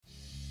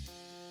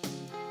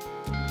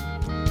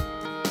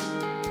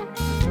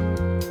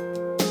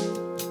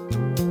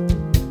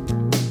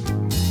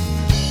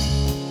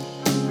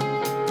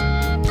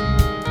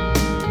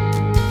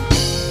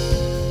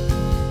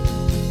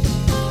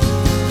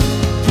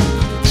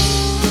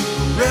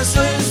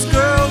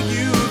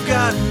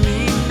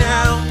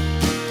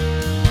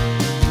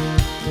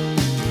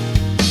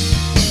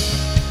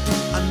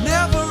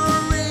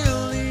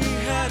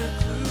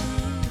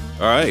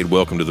All right,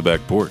 welcome to the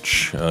Back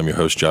Porch. I'm your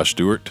host, Josh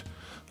Stewart.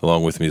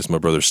 Along with me is my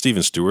brother,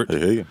 Stephen Stewart.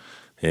 Hey.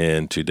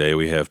 And today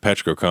we have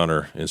Patrick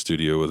O'Connor in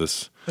studio with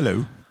us.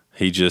 Hello.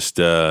 He just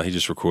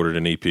recorded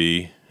an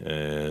EP,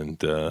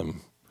 and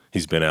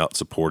he's been out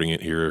supporting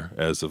it here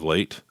as of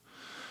late.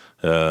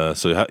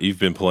 So you've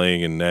been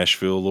playing in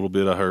Nashville a little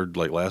bit, I heard,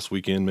 like last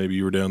weekend maybe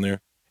you were down there?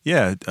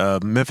 Yeah,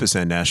 Memphis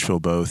and Nashville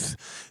both.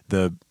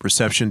 The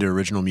reception to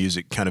original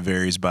music kind of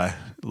varies by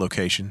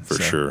location. For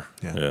sure.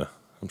 Yeah,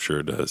 I'm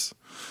sure it does.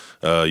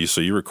 So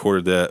you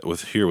recorded that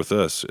here with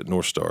us at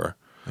North Star.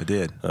 I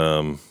did.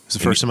 It's the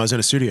first time I was in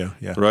a studio.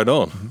 Yeah. Right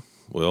on. Mm-hmm.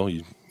 Well,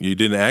 you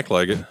didn't act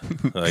like it.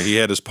 He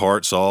had his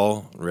parts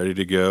all ready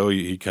to go.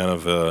 He kind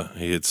of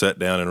he had sat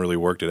down and really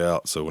worked it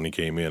out. So when he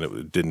came in,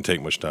 it didn't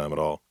take much time at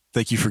all.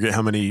 Think you forget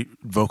how many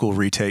vocal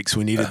retakes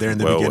we needed there in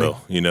the beginning?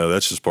 Well,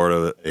 that's just part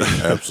of it.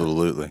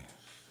 Absolutely.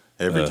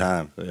 Every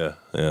time.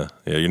 Yeah.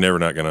 You're never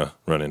not going to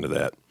run into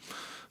that.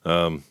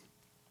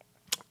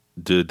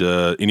 Did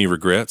any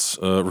regrets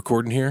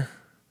recording here?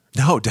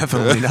 No,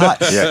 definitely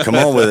not. Yeah, come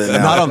on with it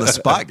now. Not on the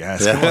spot,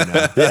 guys. Come on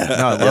now.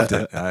 No, I loved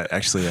it.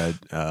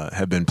 I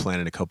have been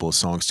planning a couple of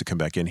songs to come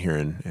back in here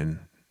and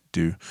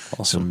do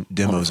some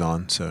demos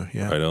on. So,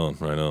 yeah. Right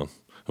on.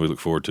 We look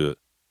forward to it.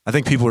 I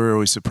think people are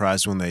always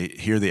surprised when they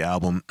hear the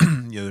album.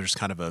 There's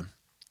kind of a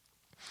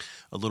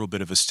little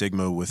bit of a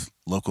stigma with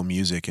local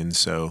music, and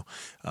so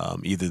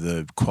either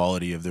the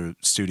quality of the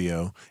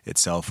studio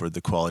itself or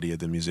the quality of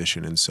the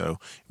musician. And so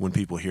when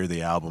people hear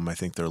the album, I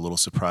think they're a little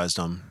surprised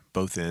on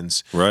both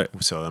ends. Right.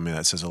 So,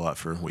 that says a lot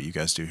for what you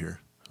guys do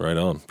here. Right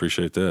on.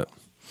 Appreciate that.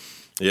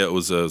 Yeah, it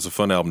was a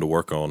fun album to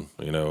work on.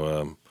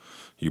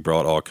 You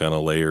brought all kind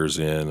of layers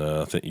in.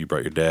 I think you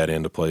brought your dad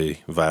in to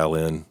play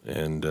violin,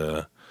 and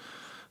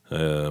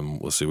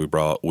let's see, we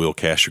brought Will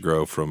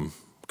Cashigrove from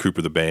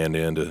Cooper the Band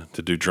in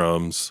to do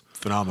drums.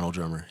 Phenomenal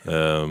drummer.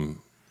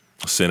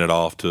 Sent it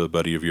off to a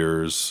buddy of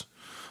yours.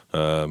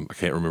 I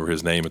can't remember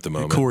his name at the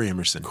moment. Corey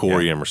Emerson.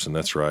 Emerson,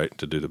 that's right,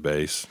 to do the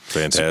bass.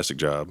 Fantastic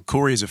job.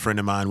 Corey is a friend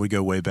of mine. We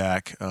go way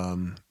back,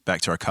 back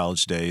to our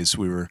college days.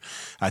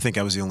 I think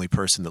I was the only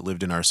person that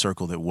lived in our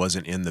circle that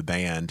wasn't in the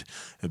band.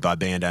 By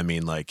band, I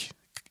mean like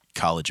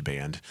college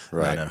band,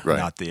 right.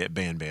 Not the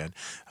band.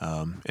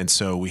 And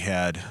so we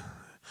had.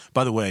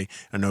 By the way,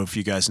 I don't know if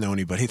you guys know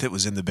anybody that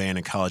was in the band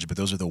in college, but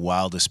those are the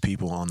wildest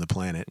people on the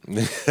planet.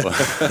 didn't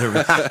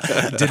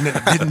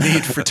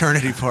need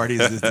fraternity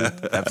parties.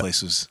 That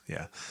place was,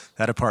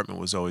 that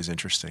apartment was always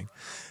interesting.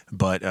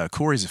 But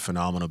Corey's a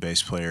phenomenal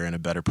bass player and a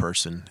better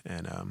person.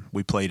 And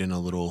we played in a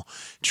little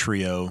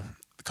trio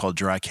called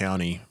Dry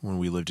County when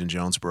we lived in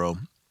Jonesboro.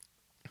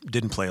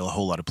 Didn't play a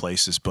whole lot of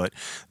places, but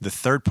the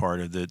third part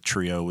of the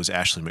trio was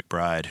Ashley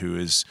McBride, who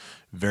is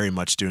very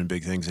much doing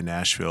big things in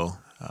Nashville.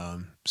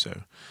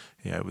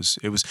 It was.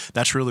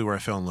 That's really where I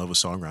fell in love with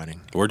songwriting.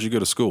 Where'd you go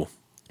to school?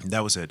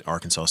 That was at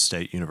Arkansas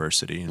State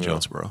University in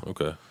Jonesboro.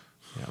 Okay.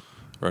 Yeah.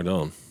 Right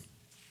on.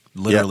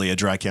 Literally a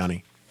dry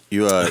county.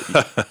 You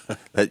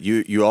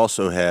you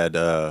also had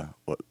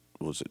what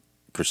was it?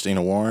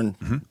 Christina Warren.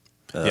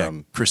 Mm-hmm.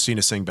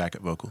 Christina sang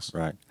backup vocals.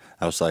 Right.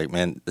 I was like,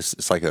 man,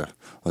 it's like a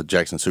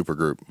Jackson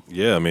supergroup.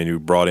 Yeah, you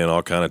brought in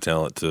all kind of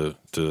talent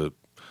to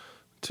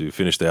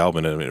finish the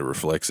album, and it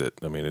reflects it.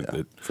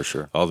 It for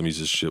sure. All the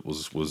musicianship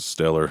was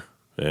stellar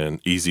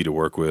and easy to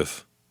work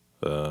with.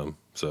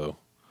 So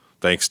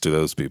thanks to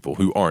those people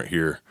who aren't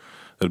here.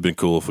 It'd have been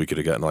cool if we could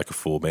have gotten like a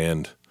full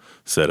band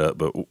set up,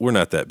 but we're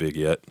not that big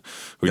yet.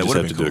 We just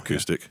have to do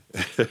acoustic.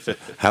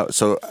 Yeah.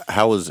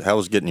 How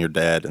was getting your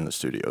dad in the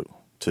studio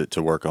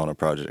to work on a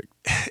project?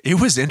 It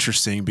was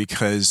interesting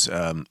because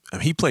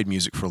he played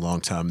music for a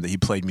long time. He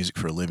played music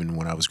for a living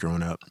when I was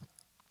growing up.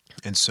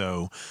 And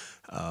so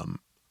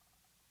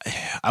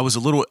I was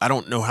I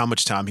don't know how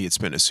much time he had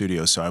spent in a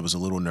studio, so I was a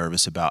little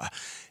nervous about,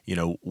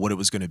 what it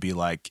was going to be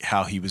like,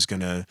 how he was going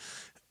to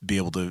be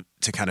able to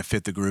kind of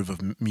fit the groove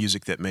of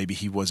music that maybe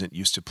he wasn't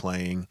used to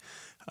playing.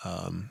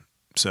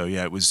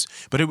 It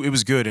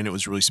was good, and it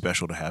was really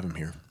special to have him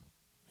here.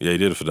 Yeah, he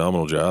did a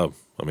phenomenal job.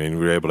 We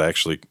were able to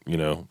actually,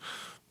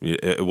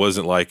 it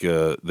wasn't like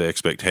the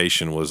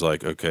expectation was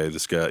like, okay,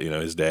 this guy,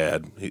 his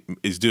dad,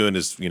 he's doing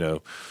his,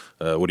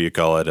 what do you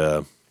call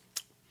it?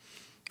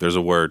 There's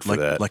a word for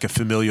that. Like a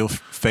familial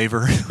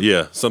favor?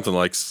 Yeah, something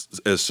like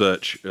as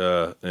such.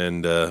 But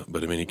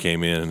he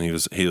came in and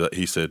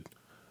he said,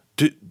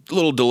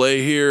 little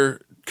delay here,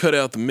 cut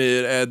out the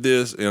mid, add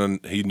this. And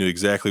he knew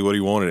exactly what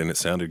he wanted, and it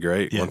sounded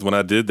great. Yeah. When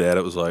I did that,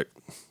 it was like,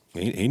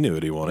 he knew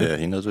what he wanted. Yeah,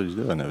 he knows what he's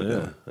doing.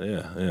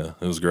 Yeah.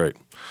 It was great.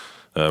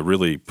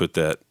 Really put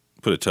a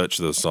touch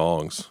to those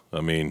songs.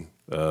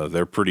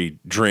 They're pretty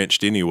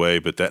drenched anyway,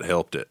 but that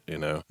helped it,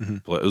 Mm-hmm.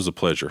 It was a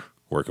pleasure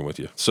working with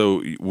you.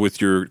 So with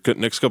your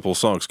next couple of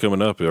songs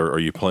coming up, are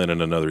you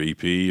planning another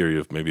EP, or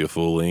you maybe a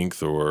full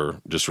length,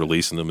 or just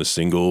releasing them as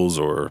singles,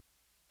 or?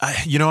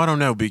 I don't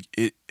know.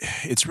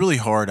 It's really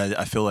hard.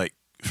 I feel like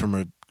from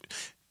a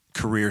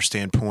career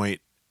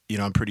standpoint,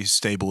 I'm pretty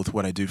stable with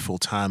what I do full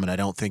time, and I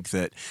don't think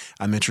that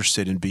I'm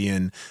interested in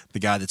being the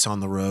guy that's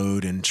on the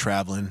road and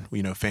traveling.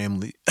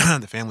 Family,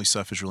 the family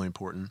stuff is really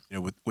important.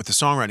 With the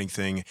songwriting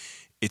thing,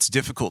 it's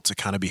difficult to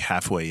kind of be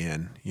halfway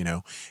in, you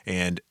know.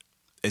 And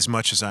as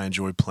much as I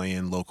enjoy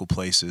playing local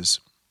places,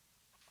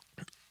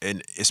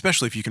 and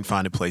especially if you can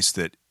find a place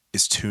that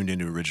is tuned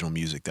into original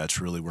music,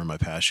 that's really where my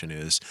passion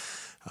is.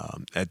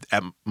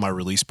 At my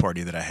release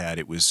party that I had,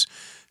 it was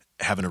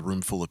having a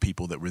room full of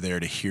people that were there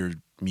to hear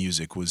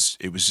music. It was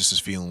just this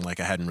feeling like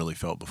I hadn't really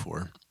felt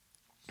before.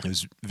 It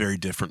was very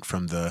different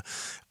from the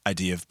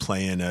idea of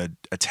playing a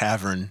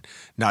tavern,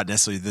 not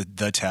necessarily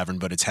the tavern,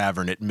 but a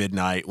tavern at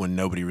midnight when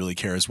nobody really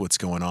cares what's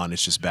going on.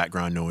 It's just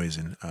background noise.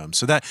 And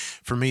so that,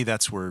 for me,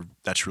 that's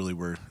really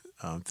where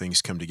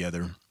things come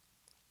together.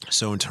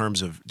 So in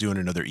terms of doing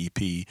another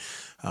EP,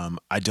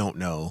 I don't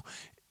know.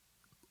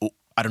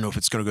 I don't know if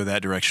it's going to go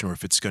that direction or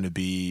if it's going to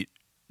be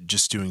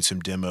just doing some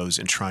demos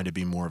and trying to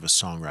be more of a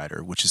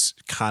songwriter, which is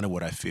kind of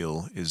what I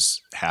feel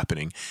is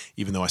happening.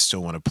 Even though I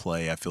still want to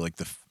play, I feel like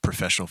the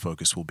professional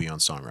focus will be on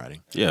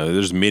songwriting. Yeah,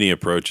 there's many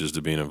approaches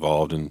to being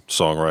involved in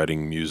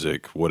songwriting,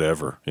 music,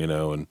 whatever, you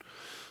know, and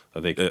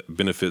I think it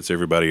benefits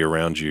everybody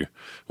around you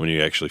when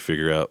you actually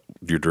figure out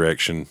your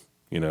direction,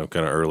 you know,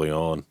 kind of early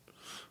on.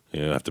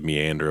 You don't have to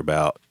meander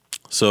about.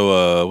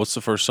 So, what's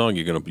the first song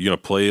you're gonna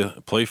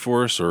play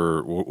for us,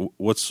 or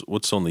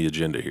what's on the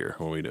agenda here?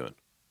 What are we doing?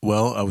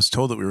 Well, I was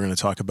told that we were going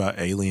to talk about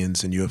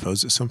aliens and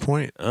UFOs at some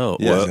point. Oh,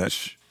 Yeah.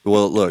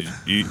 Well, look,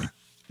 you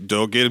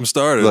don't get him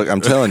started. look,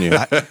 I'm telling you.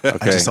 I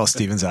just saw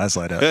Steven's eyes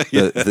light up.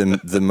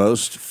 The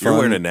most fun. You're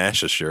wearing a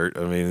NASA shirt.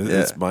 I mean, Yeah.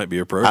 this might be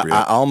appropriate.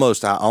 I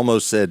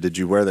almost said, "Did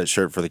you wear that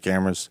shirt for the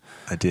cameras?"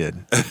 I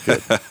did.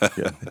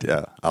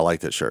 Yeah, I like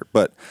that shirt.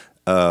 But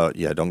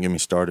yeah, don't get me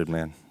started,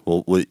 man.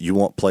 Well, you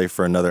won't play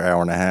for another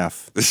hour and a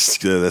half.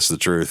 Yeah, that's the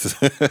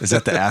truth. Is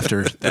that the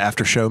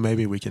after show?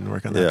 Maybe we can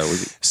work on that.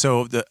 Yeah.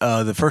 So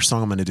the first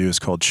song I'm going to do is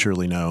called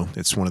 "Surely No."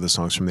 It's one of the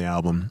songs from the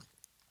album.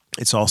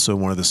 It's also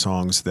one of the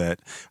songs that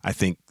I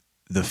think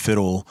the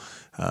fiddle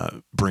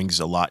brings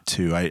a lot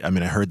to. I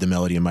mean, I heard the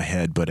melody in my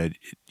head, but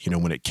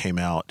when it came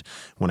out,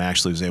 when I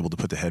actually was able to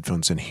put the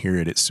headphones in and hear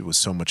it, it was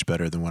so much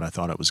better than what I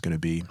thought it was going to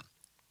be.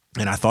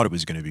 And I thought it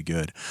was going to be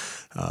good.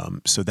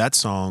 So that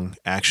song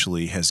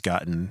actually has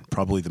gotten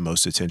probably the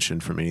most attention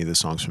from any of the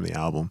songs from the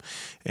album.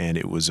 And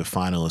it was a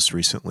finalist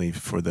recently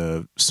for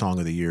the Song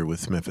of the Year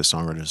with Memphis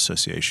Songwriters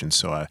Association.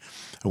 So I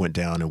went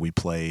down and we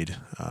played,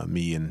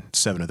 me and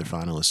 7 other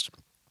finalists.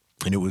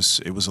 And it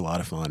was a lot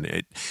of fun.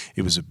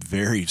 It was a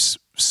very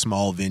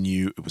small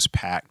venue. It was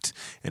packed,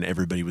 and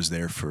everybody was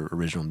there for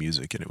original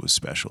music, and it was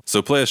special.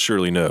 So play us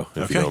Surely No,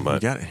 if you don't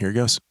mind. You got it. Here it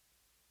goes.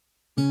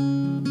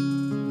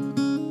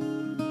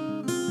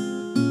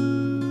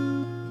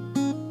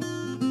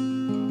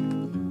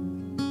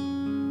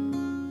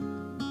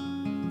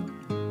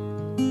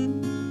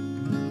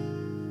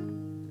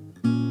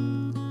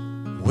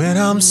 When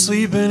I'm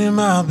sleeping in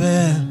my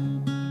bed,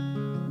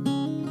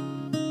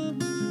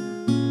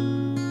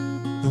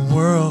 the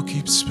world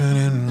keeps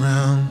spinning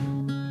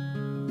round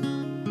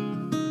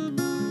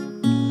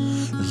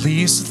at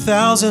least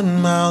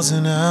 1,000 miles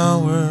an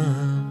hour,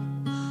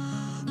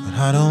 but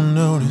I don't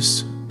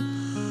notice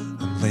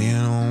I'm laying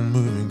on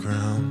moving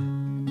ground.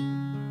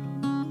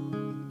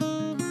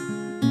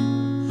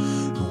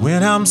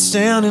 When I'm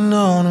standing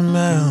on a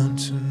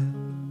mountain,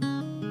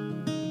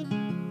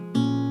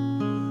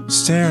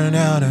 staring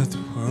out at the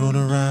world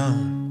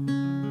around,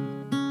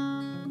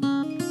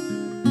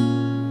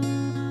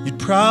 you'd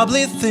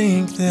probably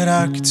think that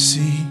I could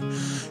see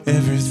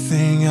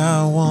everything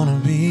I wanna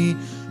be,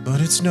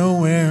 but it's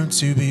nowhere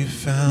to be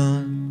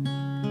found.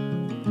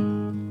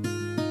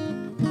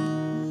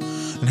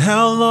 And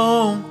how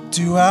long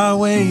do I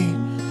wait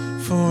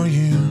for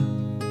you?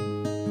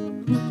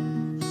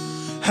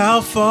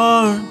 How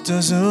far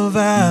does a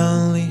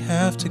valley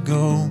have to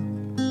go?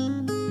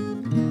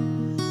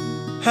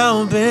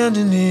 How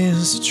abandoned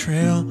is the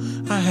trail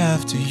I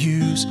have to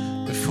use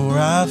before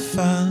I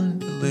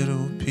find a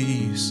little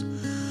peace?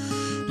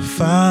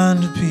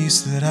 Find a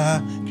peace that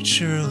I could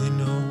surely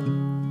know.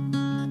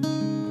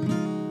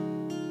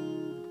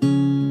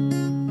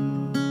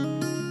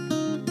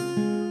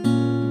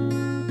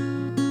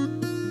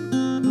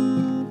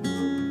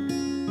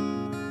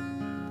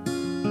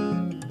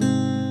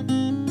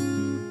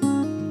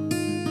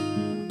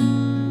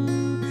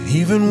 And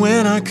even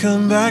when I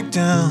come back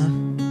down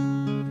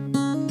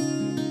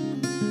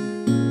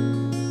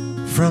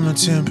from a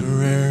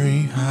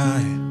temporary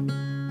high,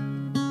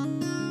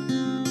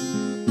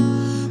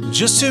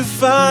 just to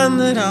find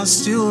that I'll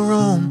still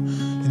roam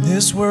in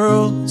this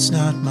world, it's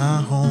not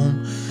my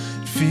home.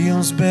 It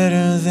feels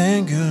better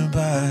than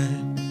goodbye.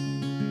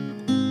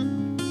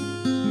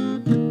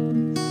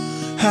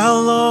 How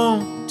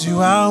long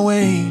do I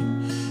wait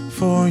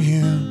for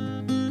you?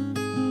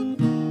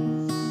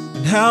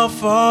 And how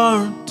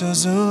far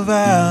does a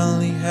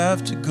valley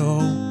have to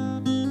go?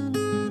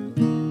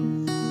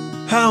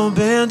 How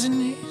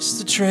abandoned is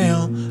the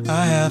trail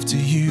I have to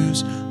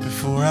use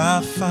before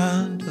I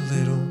find a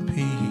little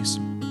peace?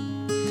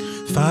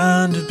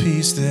 Find a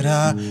peace that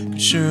I could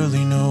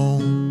surely know.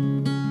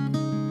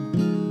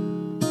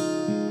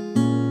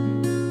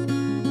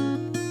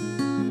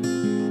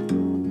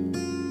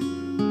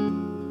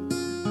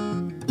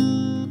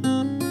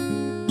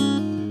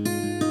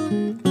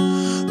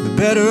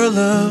 better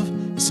love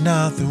is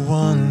not the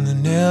one that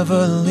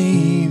never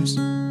leaves.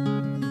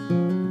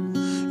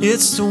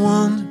 It's the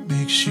one that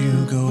makes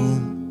you go.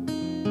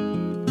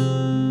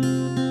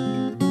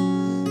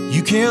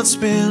 You can't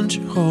spend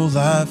your whole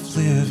life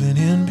living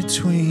in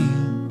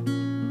between.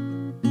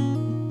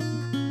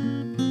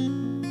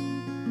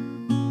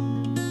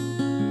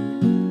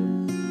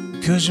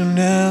 'Cause you'll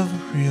never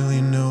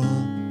really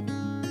know.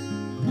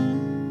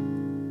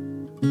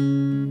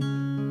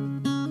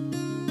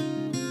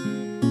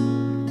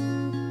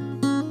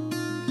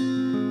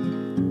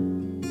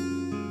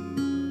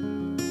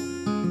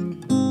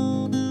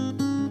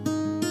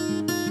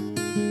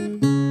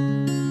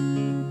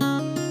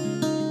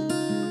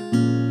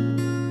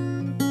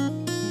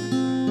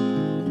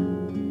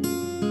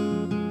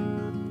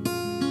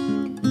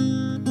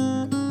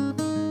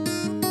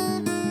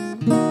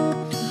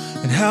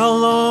 How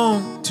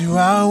long do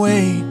I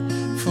wait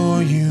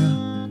for you?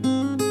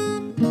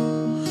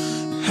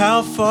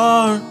 How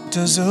far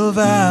does a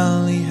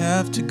valley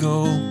have to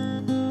go?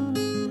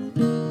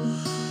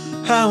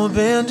 How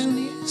abandoned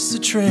is the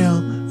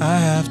trail I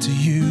have to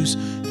use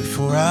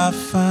before I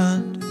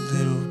find a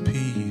little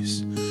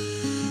peace?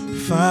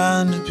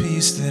 Find a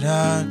peace that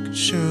I could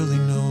surely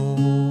know.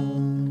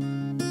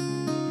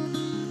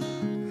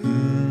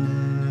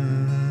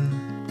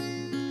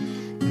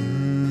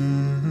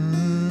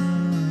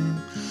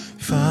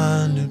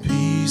 Find a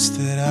peace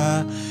that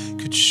I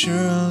could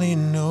surely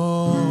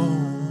know.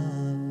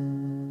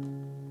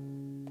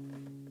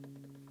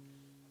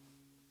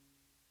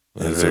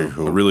 That's very a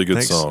cool. really good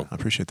Thanks. song. I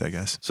appreciate that,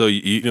 guys. So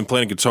you've been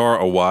playing guitar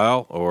a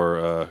while,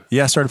 or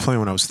Yeah, I started playing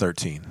when I was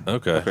 13.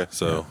 okay.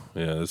 So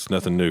yeah, it's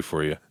nothing new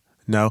for you.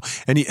 No,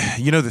 and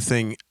you know the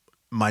thing,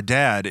 my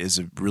dad is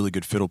a really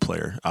good fiddle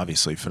player,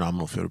 obviously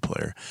phenomenal fiddle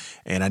player,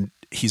 and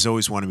he's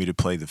always wanted me to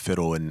play the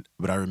fiddle.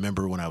 But I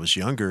remember when I was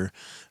younger,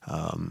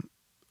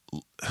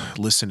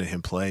 listening to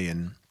him play,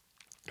 and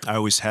I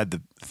always had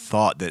the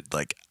thought that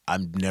like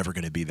I'm never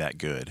going to be that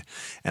good,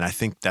 and I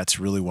think that's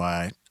really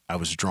why I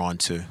was drawn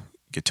to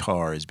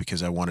guitar, is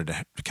because I wanted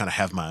to kind of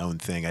have my own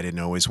thing. I didn't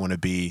always want to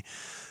be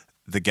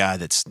the guy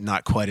that's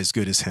not quite as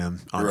good as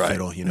him on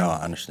fiddle, you know. No,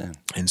 I understand.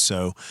 And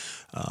so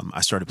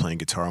I started playing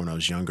guitar when I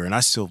was younger, and I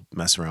still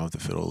mess around with the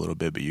fiddle a little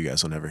bit, but you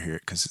guys will never hear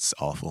it because it's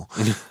awful.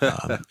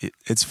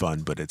 It's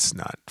fun, but it's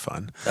not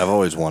fun. I've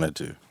always wanted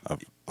to.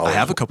 I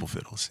have a couple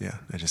fiddles, yeah.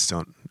 I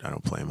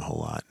don't play them a whole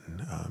lot.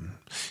 And,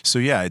 so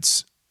yeah,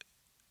 it's,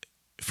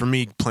 for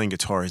me, playing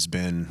guitar has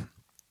been,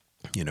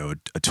 you know,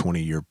 a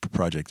 20-year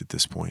project at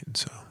this point. And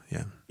so,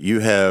 yeah. You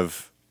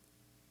have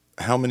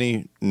how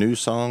many new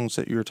songs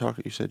that you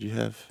said you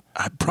have?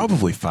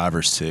 Probably 5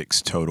 or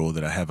 6 total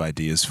that I have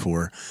ideas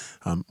for.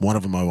 One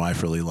of them my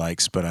wife really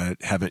likes, but I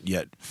haven't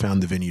yet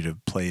found the venue to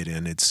play it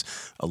in. It's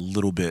a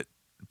little bit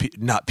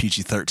not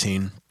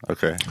PG-13.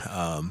 Okay.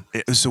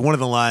 So one of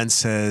the lines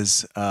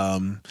says,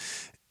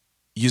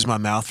 use my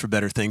mouth for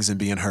better things than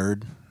being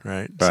heard.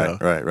 Right.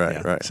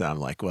 Right. So I'm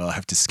like, well, I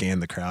have to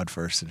scan the crowd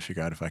first and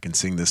figure out if I can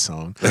sing this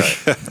song.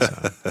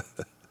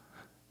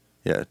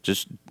 Yeah.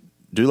 Just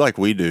do like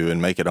we do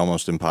and make it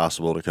almost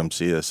impossible to come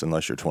see us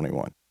unless you're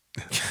 21.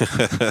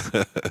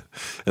 And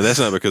that's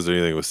not because of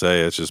anything we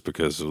say. It's just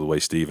because of the way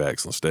Steve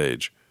acts on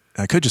stage.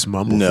 I could just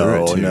mumble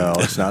through it too. No,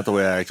 it's not the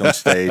way I act on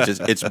stage.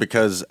 It's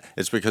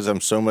because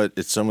I'm so much.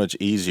 It's so much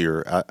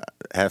easier.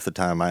 Half the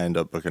time I end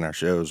up booking our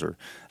shows, or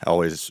I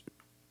always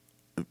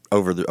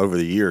over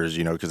the years,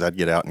 you know, because I'd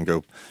get out and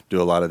go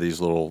do a lot of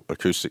these little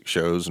acoustic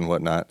shows and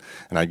whatnot,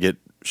 and I'd get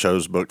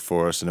shows booked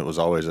for us, and it was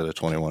always at a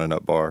 21 and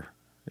up bar.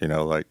 You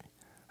know, like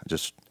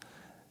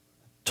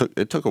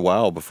it took a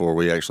while before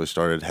we actually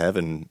started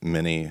having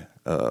many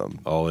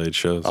All age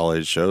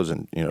shows,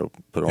 and you know,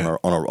 put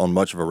on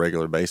much of a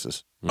regular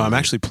basis. Mm-hmm. I'm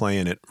actually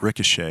playing at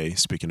Ricochet,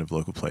 speaking of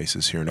local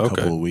places, here in a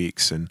couple of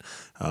weeks. And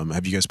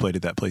have you guys played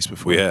at that place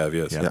before? We have,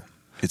 yes. Yeah.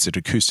 It's an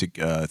acoustic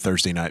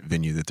Thursday night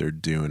venue that they're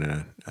doing.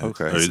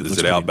 Is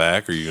it out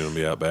back? Or are you going to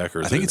be out back?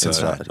 Or I think it's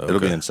inside. It'll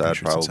be inside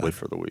probably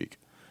for the week,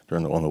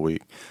 on the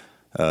week.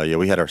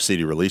 We had our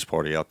CD release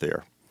party out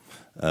there,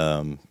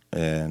 and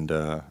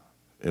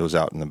it was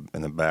out in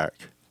the back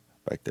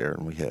there,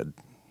 and we had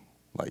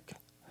like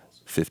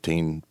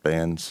 15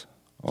 bands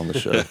on the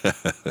show.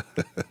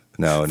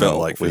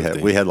 Like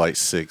 15. we had like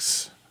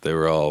 6. They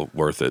were all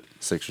worth it.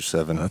 6 or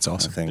 7. That's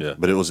awesome. I think. Yeah.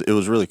 But it was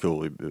really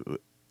cool.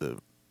 The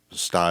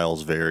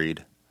styles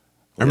varied.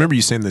 I remember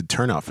you saying the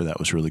turnout for that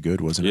was really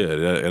good, wasn't it?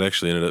 Yeah, it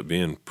actually ended up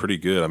being pretty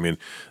good. I mean,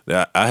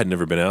 I had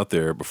never been out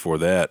there before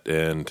that,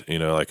 and you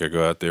know, like I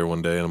go out there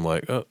one day and I'm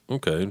like, oh,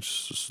 okay,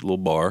 it's just a little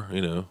bar,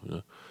 you know,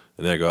 and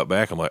then I go out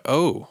back, I'm like,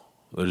 oh,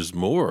 there's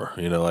more,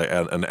 you know, like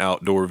an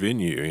outdoor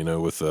venue, you know,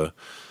 with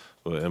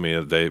I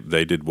mean,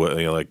 they did what,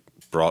 you know, like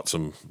brought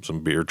some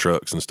beer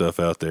trucks and stuff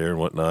out there and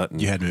whatnot.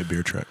 And You had me at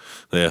beer truck.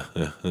 yeah,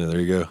 there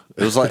you go.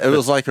 It was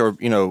like a,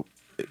 you know,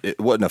 it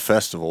wasn't a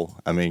festival.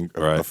 I mean,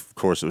 Right. Of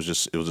course, it was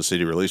a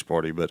CD release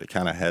party, but it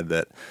kind of had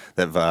that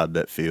vibe,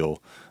 that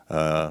feel.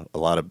 A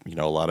lot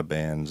of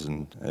bands,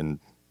 and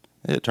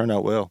it turned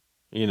out well.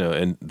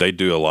 And they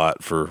do a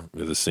lot for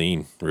the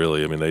scene,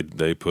 really. I mean,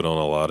 they put on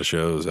a lot of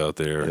shows out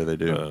there. Yeah, they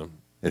do.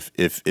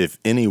 If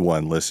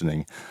anyone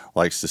listening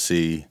likes to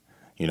see,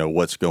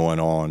 what's going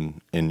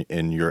on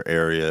in your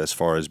area as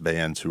far as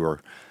bands who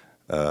are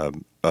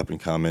up and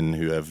coming,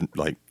 who have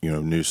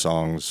new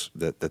songs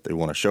that they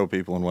want to show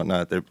people and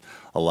whatnot,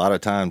 a lot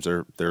of times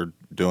they're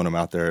doing them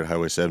out there at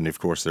Highway 70. Of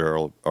course, there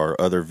are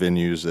other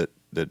venues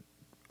that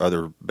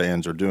other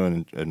bands are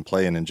doing and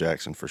playing in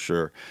Jackson for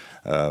sure,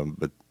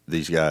 but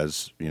these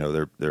guys,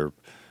 they've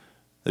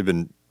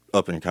been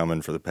up and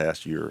coming for the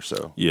past year or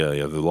so. Yeah.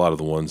 A lot of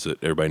the ones that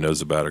everybody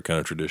knows about are kind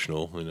of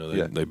traditional.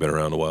 They've been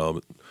around a while,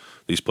 but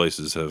these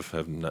places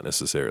have not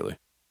necessarily.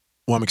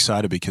 Well, I'm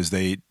excited because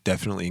they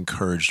definitely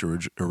encouraged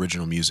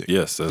original music.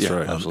 Yes, that's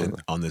right.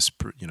 Absolutely. On this,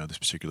 this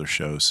particular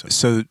show.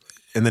 So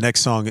in the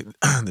next song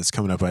that's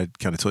coming up, I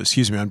kind of told,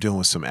 excuse me, I'm dealing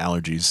with some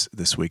allergies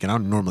this week, and I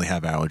don't normally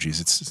have allergies.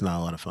 It's not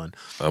a lot of fun.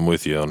 I'm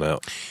with you on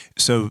that.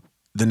 So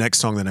the next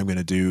song that I'm going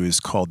to do is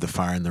called "The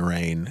Fire and the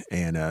Rain,"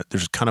 and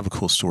there's kind of a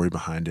cool story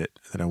behind it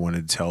that I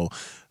wanted to tell.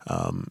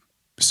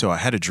 So I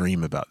had a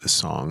dream about this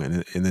song,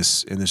 and in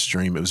this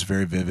dream, it was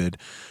very vivid.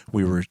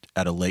 We were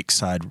at a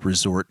lakeside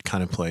resort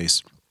kind of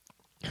place,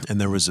 and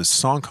there was a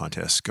song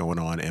contest going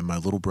on, and my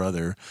little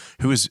brother,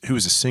 who is a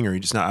singer,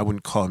 I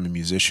wouldn't call him a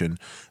musician,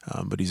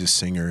 but he's a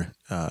singer.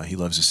 He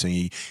loves to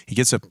sing. He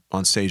gets up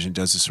on stage and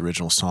does this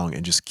original song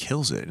and just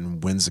kills it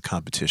and wins the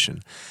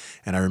competition.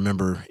 And I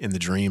remember in the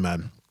dream,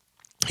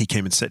 he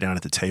came and sat down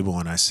at the table,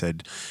 and I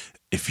said,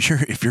 if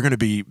you're going to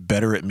be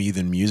better at me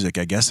than music,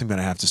 I guess I'm going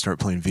to have to start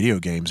playing video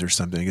games or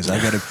something, because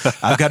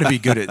I've got to be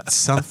good at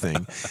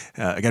something.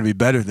 I got to be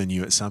better than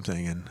you at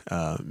something. And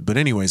but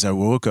anyways, I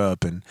woke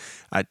up and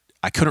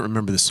I couldn't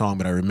remember the song,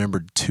 but I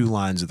remembered 2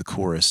 lines of the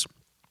chorus,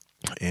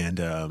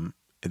 and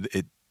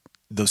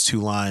those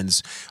 2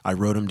 lines, I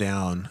wrote them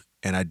down,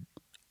 and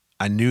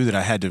I knew that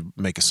I had to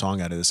make a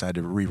song out of this. I had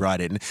to rewrite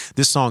it, and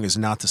this song is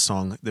not the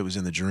song that was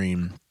in the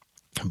dream,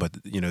 but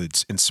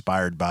it's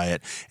inspired by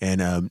it.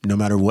 And no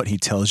matter what he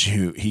tells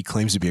you, he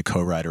claims to be a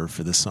co-writer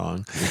for this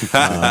song,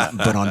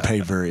 but on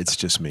paper it's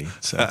just me.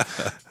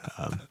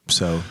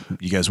 So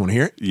you guys want to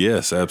hear it?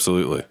 Yes,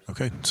 absolutely.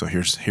 Okay, so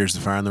here's The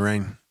Fire and the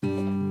Rain.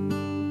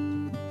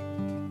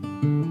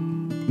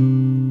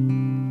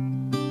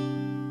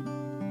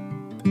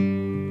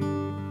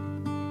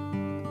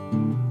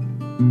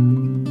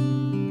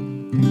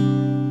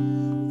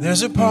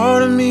 There's a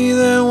part of me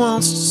that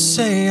wants to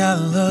say I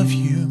love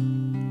you,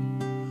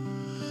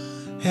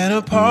 and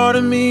a part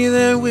of me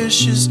that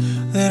wishes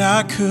that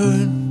I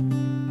could.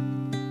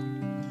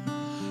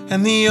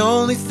 And the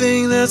only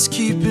thing that's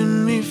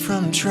keeping me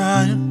from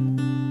trying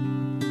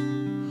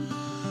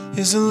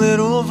is a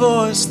little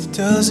voice that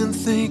doesn't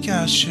think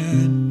I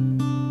should.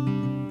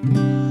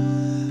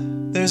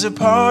 There's a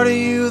part of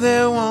you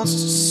that wants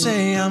to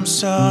say I'm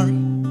sorry,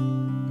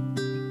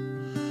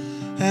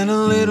 and a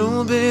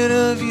little bit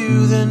of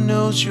you that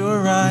knows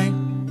you're right.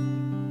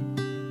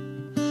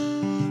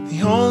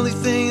 The only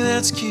thing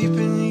that's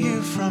keeping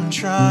you from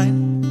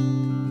trying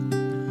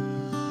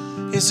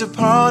is a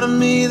part of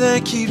me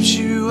that keeps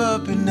you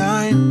up at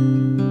night.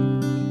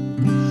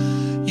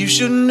 You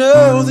should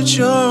know that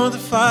you're the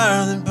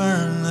fire that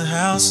burned the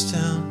house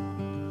down.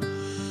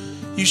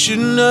 You should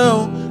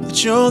know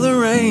that you're the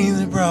rain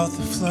that brought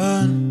the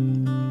flood.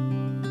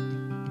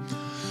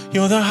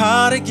 You're the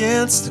heart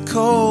against the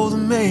cold that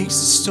makes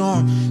the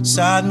storm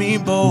inside me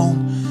bold.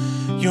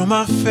 You're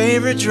my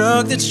favorite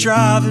drug that's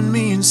driving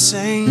me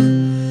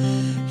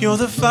insane. You're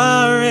the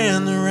fire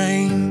and the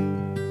rain.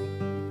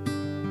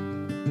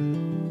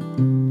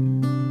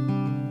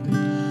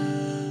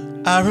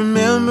 I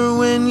remember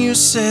when you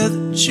said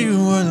that you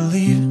were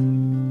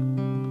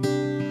leaving,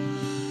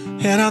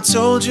 and I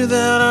told you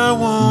that I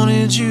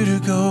wanted you to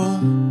go.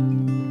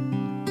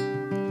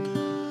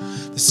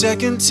 The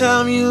second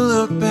time you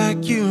looked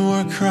back, you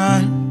were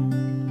crying,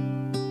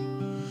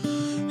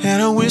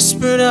 and I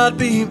whispered I'd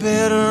be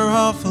better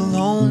off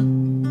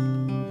alone.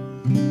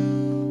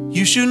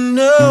 You should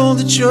know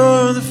that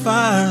you're the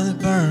fire that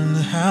burned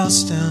the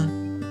house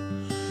down,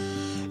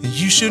 and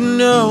you should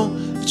know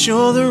that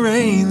you're the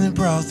rain that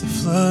brought the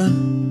flood.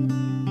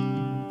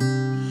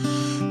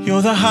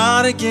 You're the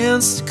heart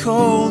against the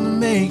cold that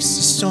makes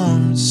the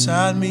storm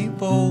inside me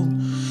bold.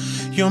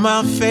 You're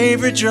my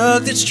favorite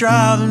drug that's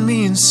driving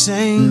me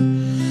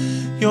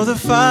insane. You're the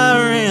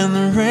fire and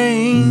the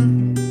rain.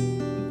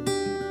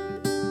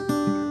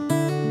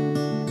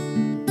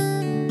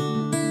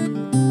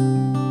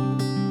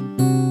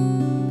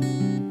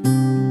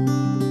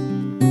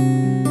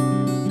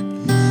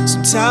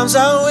 Sometimes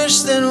I wish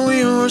that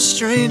we were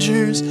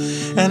strangers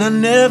and I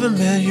never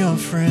met your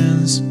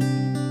friends.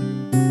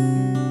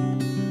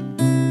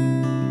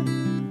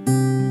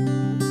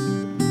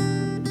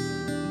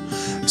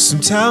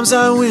 Sometimes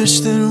I wish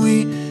that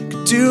we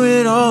could do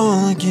it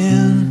all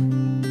again.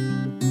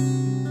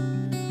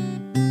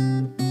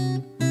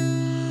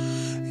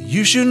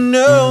 You should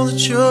know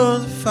that you're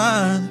the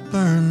fire that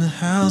burned the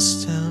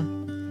house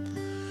down.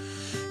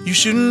 You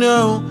should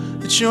know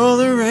that you're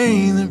the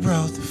rain that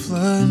brought the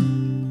flood.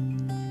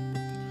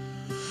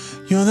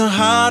 You're the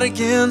heart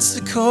against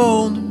the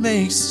cold that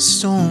makes the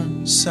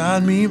storm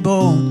inside me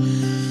bold.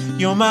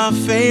 You're my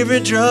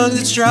favorite drug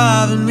that's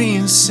driving me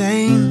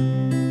insane.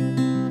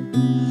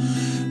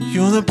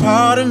 You're the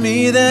part of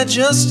me that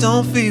just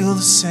don't feel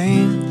the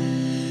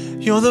same.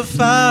 You're the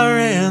fire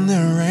and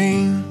the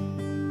rain.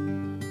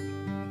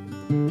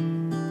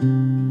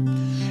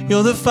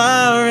 You're the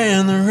fire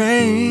and the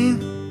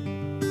rain.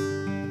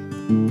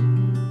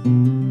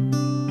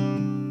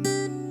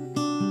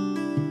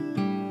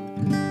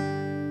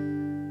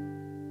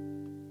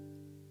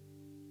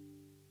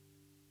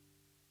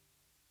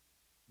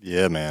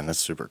 Yeah, man, that's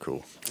super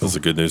cool. That's a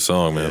good new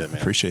song, man. Yeah, man.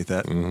 Appreciate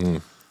that.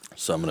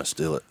 So I'm gonna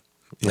steal it.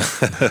 Yeah.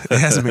 It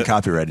hasn't been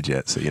copyrighted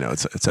yet, so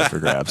it's up for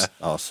grabs.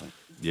 Awesome.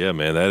 Yeah,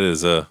 man, that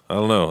is I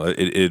don't know.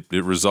 It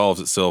resolves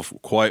itself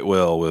quite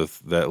well with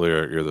that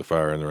lyric, "You're the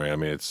fire in the rain." I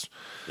mean, it's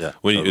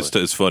Totally.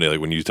 it's funny.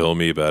 Like when you told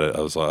me about it,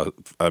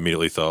 I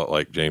immediately thought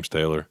like James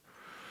Taylor.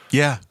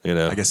 Yeah, You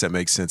know? I guess that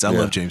makes sense. I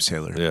love James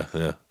Taylor.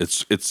 Yeah.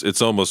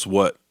 It's almost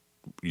what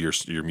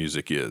your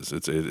music is.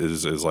 It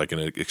is like an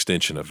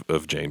extension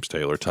of James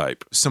Taylor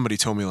type. Somebody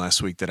told me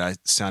last week that I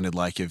sounded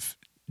like if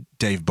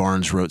Dave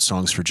Barnes wrote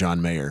songs for John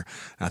Mayer.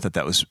 And I thought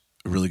that was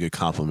a really good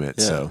compliment.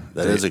 Yeah, So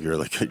that is a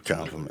really good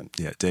compliment.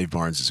 Yeah, Dave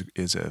Barnes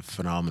is a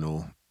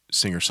phenomenal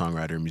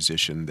singer-songwriter,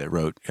 musician that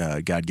wrote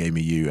 "God Gave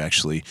Me You."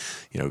 Actually,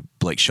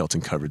 Blake Shelton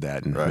covered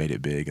that and made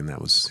it big, and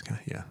that was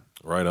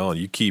Right on.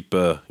 You keep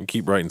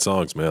writing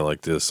songs, man,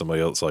 like this.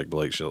 Somebody else like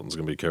Blake Shelton's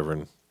gonna be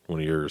covering one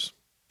of yours.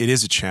 It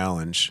is a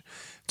challenge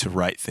to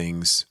write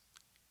things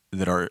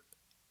that are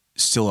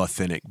still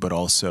authentic, but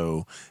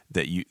also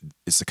that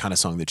it's the kind of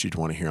song that you'd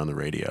want to hear on the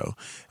radio.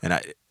 And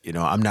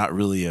I'm not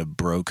really a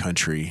bro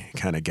country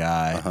kind of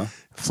guy,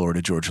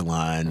 Florida Georgia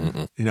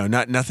Line,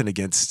 nothing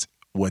against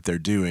what they're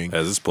doing.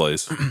 As its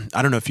place.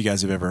 I don't know if you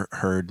guys have ever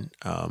heard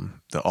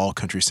the all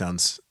country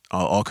songs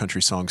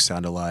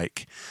sound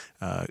alike.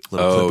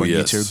 Little clip on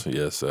YouTube.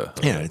 Yes.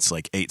 Yeah, it's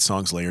like 8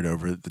 songs layered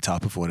over the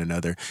top of one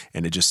another,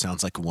 and it just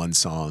sounds like one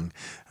song.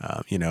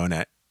 And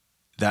that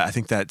I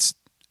think that's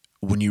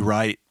when you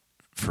write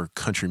for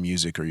country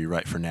music or you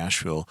write for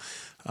Nashville.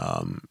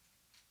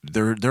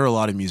 There are a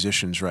lot of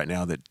musicians right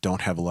now that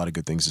don't have a lot of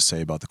good things to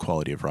say about the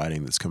quality of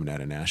writing that's coming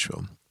out of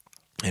Nashville.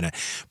 And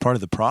part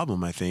of the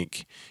problem, I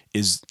think,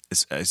 I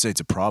say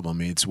it's a problem. I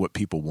mean, it's what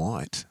people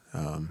want.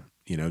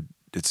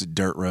 It's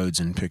dirt roads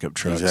and pickup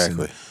trucks.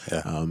 Exactly.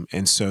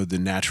 And so the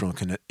natural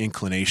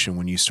inclination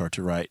when you start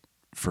to write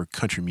for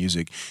country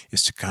music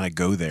is to kind of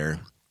go there.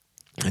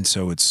 And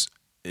so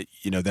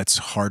that's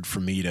hard for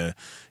me to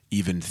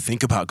even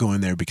think about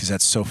going there because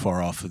that's so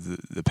far off of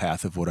the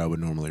path of what I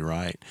would normally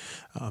write.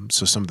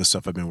 So some of the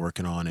stuff I've been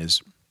working on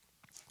is,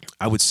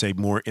 I would say,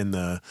 more in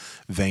the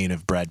vein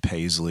of Brad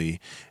Paisley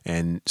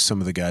and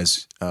some of the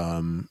guys,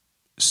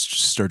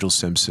 Sturgill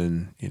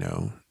Simpson,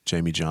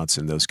 Jamie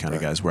Johnson, those kind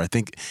of guys, where I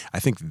think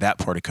that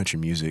part of country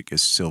music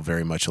is still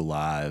very much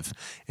alive,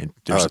 and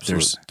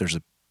there's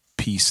a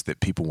piece that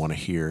people want to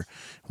hear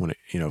when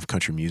of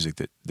country music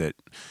that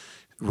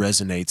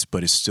resonates,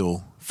 but is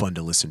still fun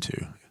to listen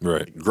to.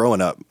 Right.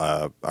 Growing up,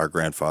 our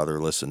grandfather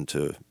listened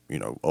to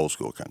old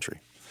school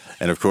country,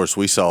 and of course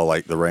we saw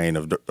like the reign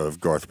of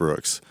Garth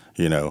Brooks,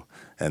 and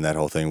that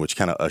whole thing, which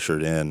kind of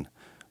ushered in,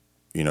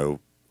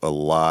 a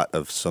lot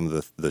of some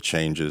of the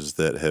changes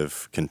that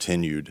have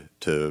continued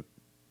to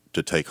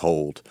take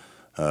hold,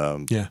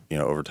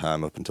 over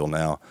time up until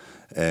now.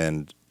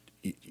 And,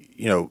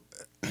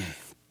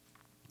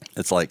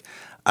 it's like,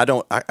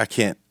 I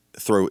can't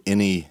throw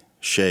any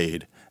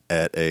shade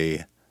at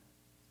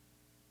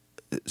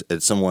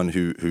someone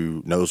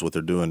who knows what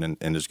they're doing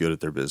and is good at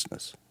their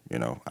business.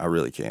 I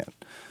really can't.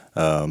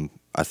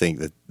 I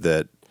think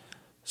that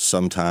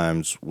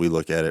sometimes we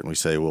look at it and we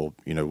say, well,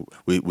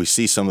 we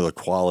see some of the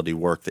quality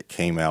work that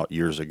came out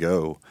years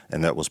ago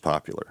and that was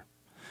popular.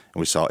 And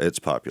we saw its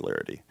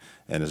popularity.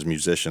 And as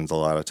musicians, a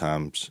lot of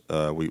times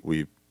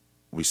we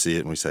see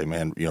it and we say,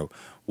 man,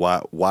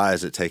 why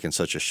is it taking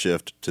such a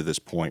shift to this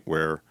point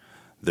where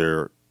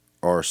there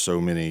are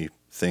so many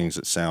things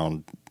that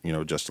sound,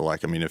 just alike?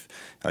 I mean,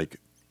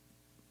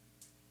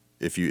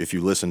 if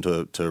you listen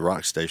to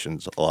rock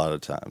stations a lot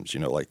of times,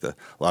 like a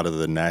lot of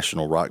the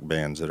national rock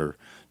bands that are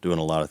doing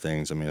a lot of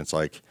things. I mean, it's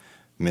like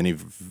many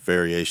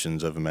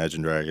variations of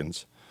Imagine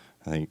Dragons.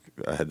 I think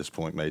I had this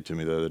point made to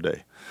me the other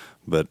day,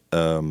 but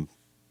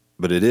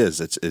it is.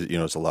 It's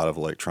a lot of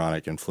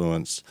electronic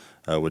influence,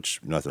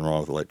 which nothing wrong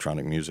with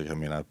electronic music. I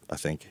mean, I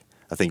think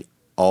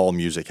all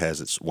music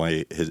has its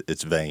way,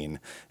 its vein,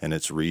 and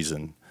its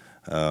reason,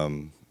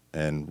 and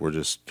we're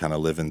just kind of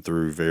living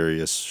through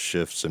various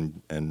shifts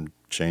and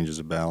changes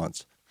of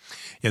balance.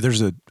 Yeah,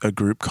 there's a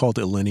group called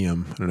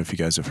Illenium. I don't know if you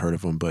guys have heard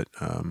of them, but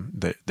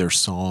their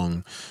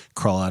song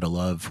 "Crawl Out of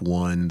Love"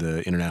 won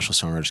the International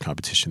Songwriters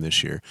Competition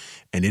this year,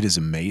 and it is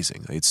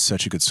amazing. It's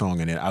such a good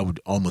song, and I would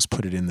almost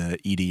put it in the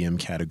EDM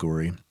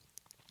category.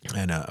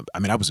 And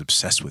I was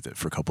obsessed with it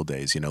for a couple of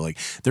days.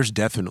 There's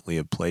definitely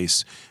a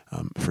place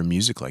for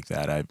music like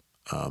that.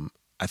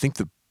 I think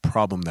the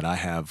problem that I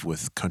have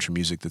with country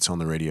music that's on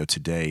the radio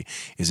today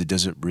is it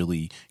doesn't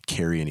really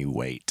carry any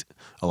weight.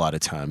 a lot of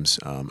times.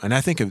 And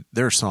I think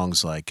there are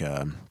songs like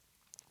The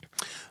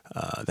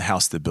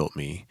House That Built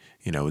Me,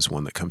 is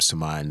one that comes to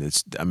mind.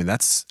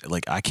 That's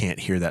like, I can't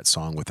hear that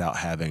song without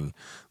having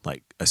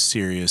like a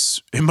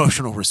serious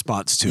emotional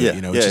response to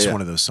it. It's just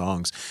one of those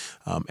songs.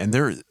 And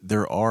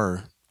there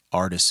are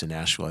artists in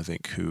Nashville, I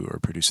think, who are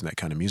producing that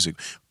kind of music,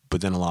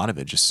 but then a lot of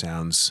it just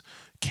sounds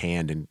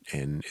canned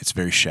and it's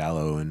very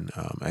shallow. And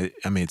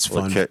it's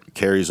fun.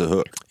 Carries a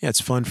hook. Yeah, it's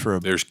fun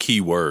There's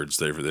key words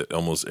there that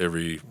almost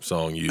every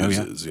song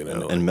uses.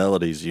 And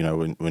melodies.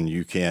 When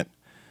you can't,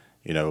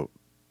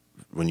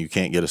 when you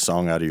can't get a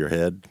song out of your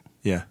head.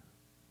 Yeah.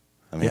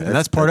 And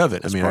that's part of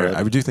it.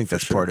 I do think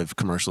that's part of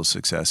commercial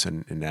success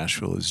in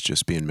Nashville is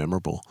just being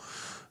memorable.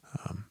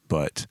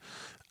 But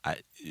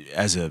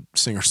as a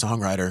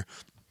singer-songwriter,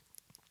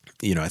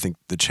 I think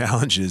the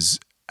challenge is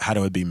how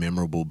do I be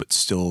memorable but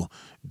still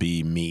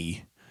be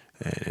me?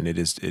 And it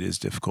is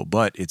difficult,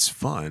 but it's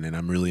fun, and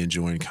I'm really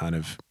enjoying kind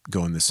of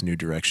going this new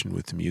direction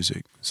with the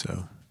music.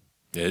 So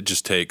yeah, it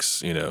just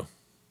takes a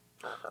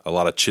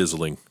lot of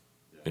chiseling.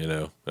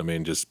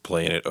 Just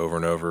playing it over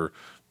and over,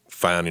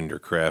 finding your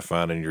craft,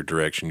 finding your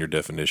direction, your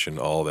definition,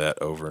 all that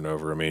over and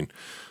over.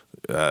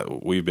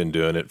 We've been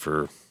doing it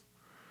for,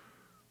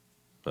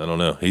 I don't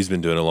know, he's been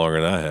doing it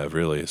longer than I have,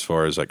 really, as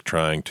far as like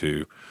trying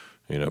to,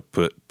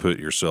 put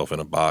yourself in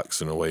a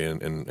box in a way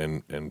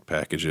and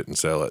package it and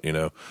sell it,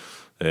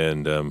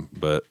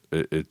 but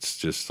it's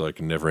just like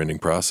a never ending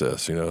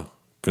process,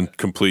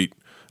 complete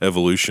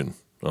evolution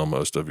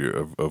almost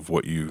of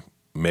what you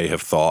may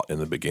have thought in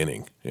the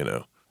beginning,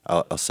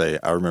 I'll say,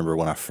 I remember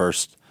when I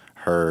first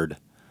heard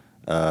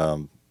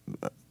Jonathan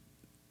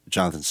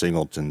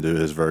Singleton do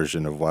his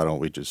version of "Why Don't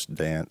We Just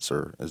Dance,"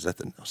 or what's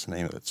the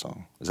name of that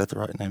song? Is that the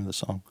right name of the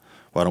song?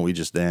 "Why Don't We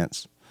Just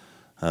Dance"?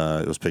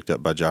 It was picked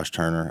up by Josh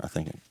Turner, I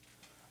think.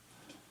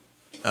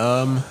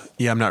 I'm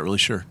not really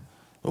sure.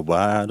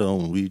 Why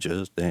don't we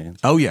just dance?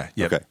 Oh yeah,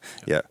 yeah. Okay,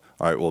 yeah.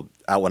 All right. Well,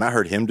 when I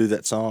heard him do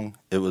that song,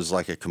 it was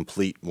like a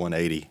complete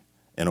 180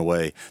 in a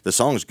way. The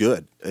song's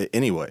good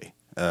anyway.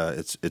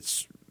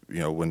 It's.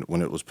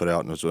 When it was put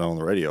out and it was on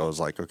the radio, I was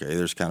like, okay,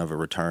 there's kind of a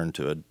return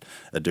to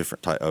a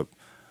different type of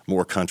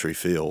more country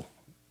feel,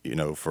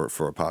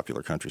 for a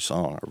popular country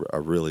song. I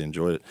really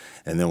enjoyed it.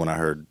 And then when I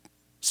heard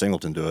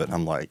Singleton do it,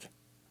 I'm like,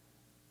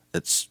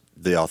 it's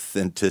the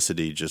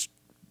authenticity just,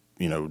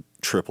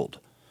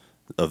 tripled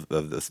of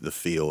the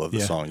feel of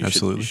the song. You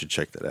should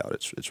check that out.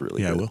 It's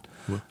really good. Yeah,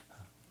 I will.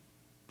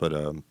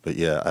 But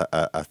yeah,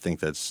 I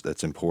think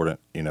that's important.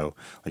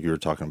 Like you were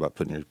talking about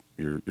putting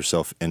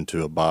yourself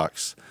into a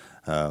box.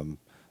 A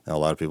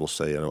lot of people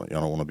say I don't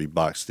want to be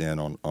boxed in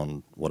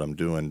on what I'm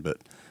doing, but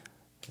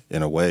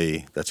in a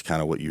way, that's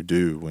kind of what you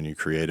do when you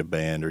create a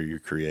band or you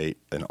create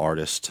an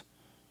artist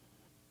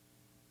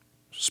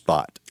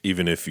spot.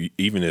 Even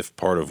if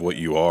part of what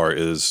you are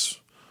is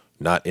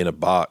not in a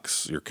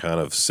box, you're kind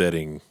of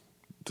setting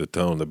the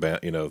tone, the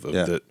band.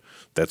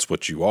 That's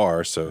what you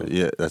are. So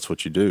yeah, that's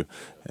what you do,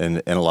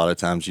 and a lot of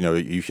times,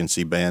 you can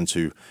see bands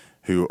who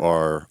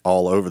are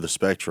all over the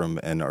spectrum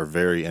and are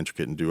very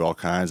intricate and do all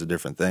kinds of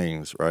different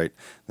things, right?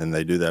 Then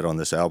they do that on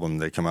this album.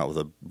 They come out with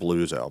a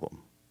blues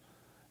album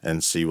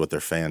and see what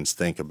their fans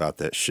think about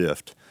that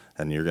shift.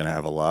 And you're going to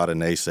have a lot of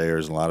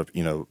naysayers and a lot of,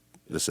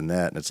 this and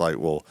that. And it's like,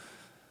 well,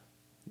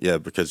 yeah,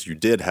 because you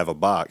did have a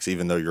box,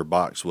 even though your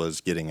box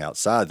was getting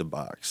outside the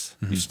box,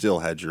 you still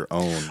had your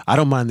own. I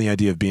don't mind the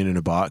idea of being in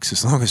a box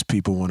as long as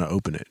people want to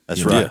open it.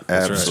 That's right. Yeah,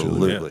 that's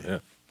absolutely. Right. Yeah.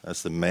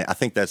 That's the main. I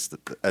think that's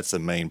the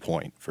main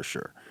point for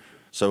sure.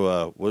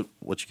 So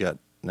what you got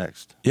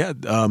next? Yeah,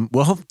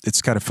 well, it's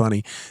kind of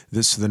funny.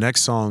 The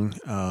next song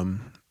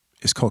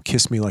is called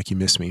 "Kiss Me Like You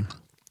Miss Me,"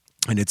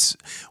 and it's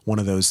one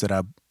of those that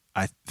I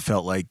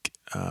felt like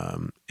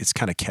it's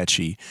kind of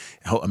catchy.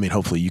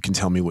 Hopefully you can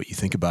tell me what you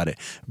think about it.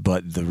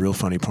 But the real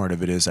funny part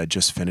of it is I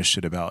just finished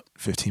it about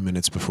 15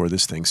 minutes before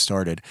this thing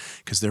started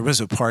because there was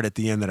a part at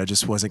the end that I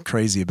just wasn't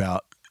crazy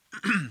about.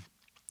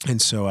 And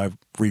so I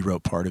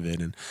rewrote part of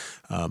it, and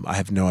I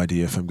have no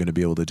idea if I'm going to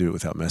be able to do it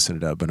without messing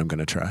it up, but I'm going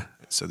to try.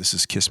 So this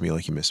is "Kiss Me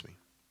Like You Miss Me."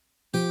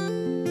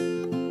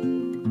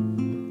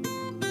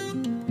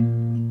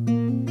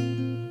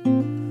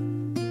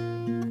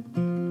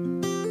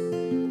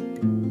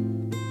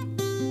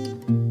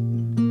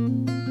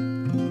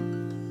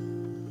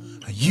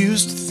 I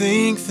used to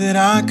think that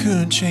I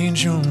could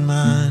change your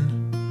mind.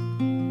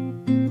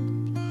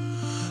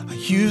 I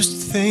used to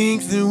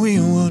think that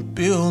we would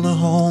build a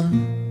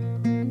home.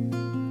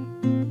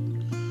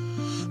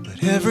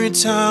 Every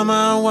time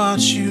I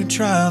watch you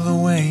drive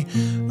away,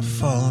 I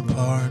fall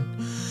apart.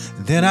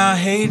 And then I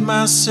hate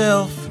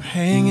myself for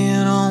hanging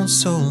on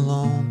so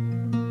long.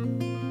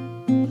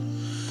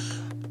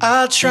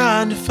 I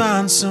tried to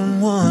find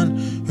someone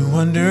who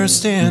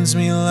understands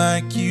me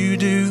like you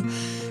do,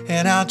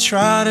 and I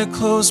try to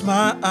close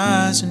my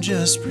eyes and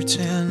just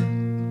pretend.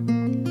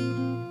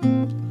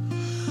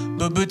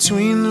 But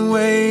between the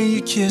way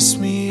you kissed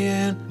me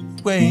and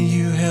the way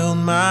you held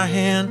my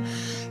hand,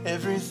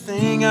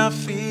 everything I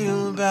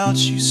feel about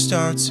you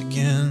starts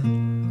again.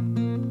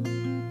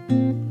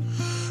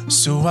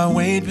 So I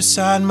wait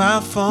beside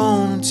my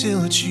phone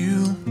until it's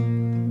you.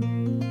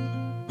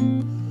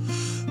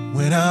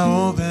 When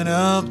I open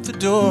up the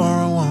door,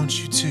 I want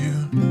you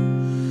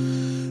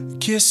to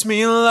kiss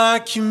me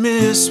like you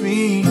miss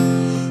me,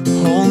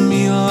 hold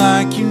me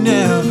like you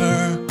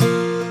never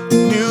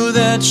knew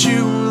that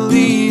you were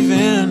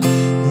leaving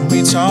when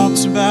we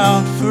talked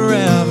about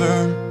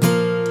forever.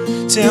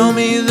 Tell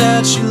me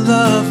that you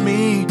love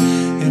me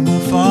and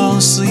we'll fall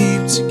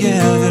asleep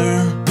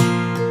together.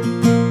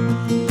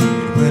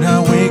 And when I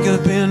wake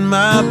up in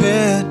my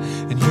bed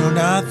and you're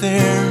not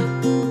there,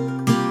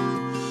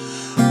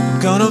 I'm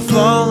gonna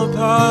fall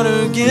apart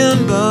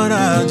again, but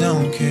I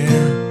don't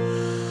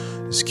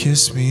care. Just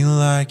kiss me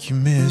like you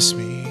miss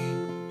me.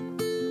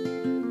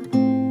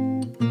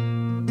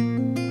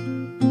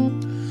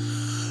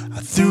 I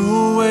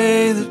threw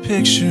away the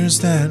pictures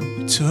that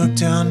we took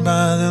down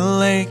by the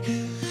lake,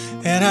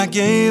 and I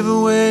gave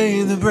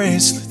away the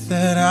bracelet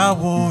that I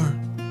wore.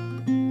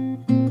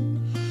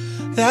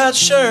 That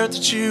shirt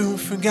that you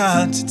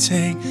forgot to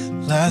take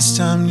last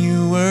time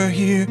you were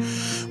here,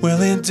 well,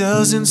 it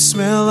doesn't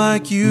smell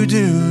like you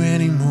do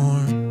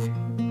anymore.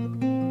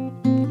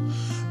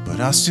 But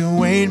I'll still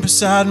wait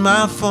beside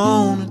my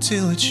phone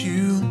until it's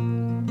you.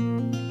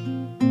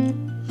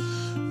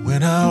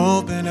 When I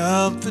open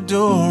up the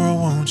door, I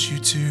want you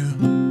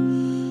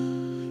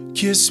to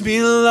kiss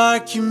me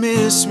like you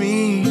miss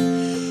me,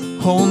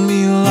 hold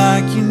me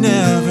like you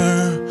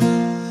never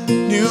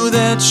knew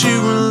that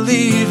you were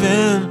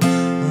leaving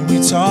when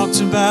we talked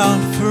about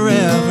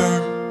forever.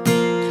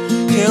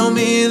 Tell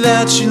me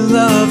that you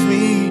love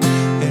me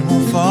and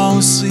we'll fall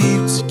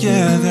asleep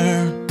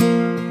together.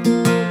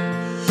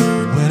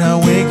 And when I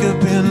wake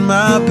up in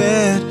my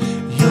bed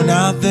and you're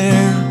not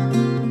there,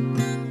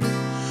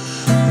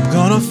 I'm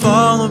gonna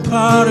fall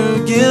apart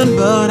again,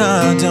 but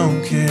I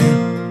don't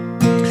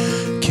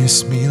care.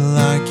 Kiss me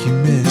like you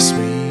miss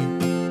me.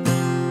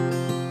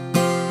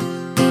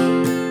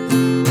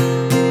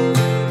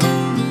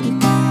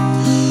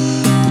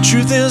 The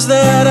truth is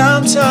that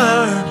I'm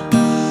tired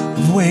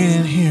of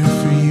waiting here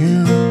for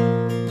you.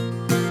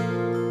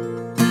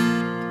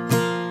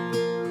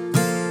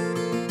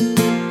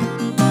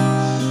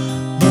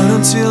 But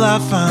until I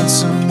find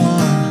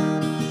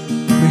someone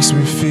who makes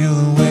me feel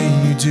the way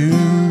you do,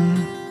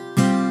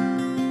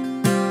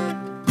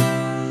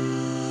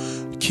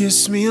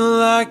 kiss me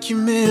like you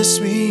miss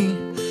me,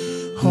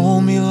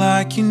 hold me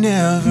like you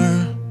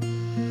never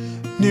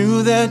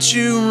knew that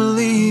you were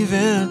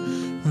leaving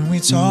when we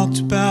talked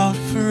about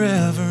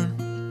forever.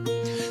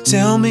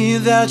 Tell me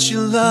that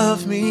you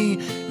love me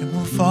and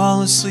we'll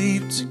fall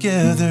asleep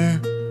together.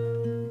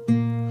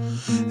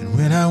 And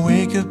when I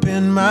wake up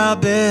in my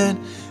bed,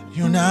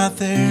 you're not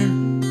there,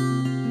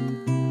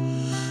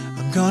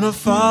 I'm gonna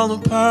fall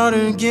apart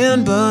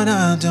again, but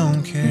I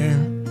don't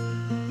care.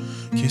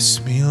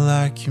 Kiss me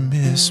like you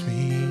miss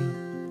me.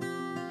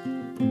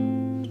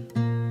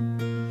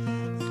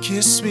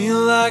 Kiss me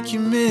like you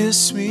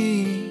miss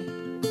me.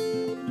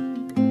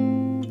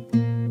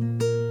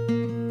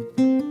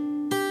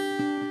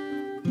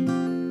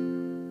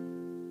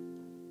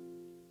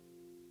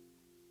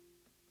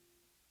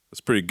 That's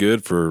pretty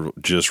good for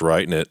just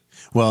writing it.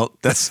 Well,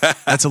 that's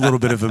a little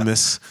bit of a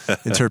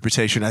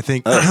misinterpretation. I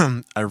think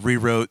I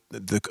rewrote a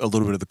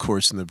little bit of the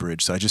chorus in the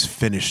bridge, so I just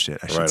finished it,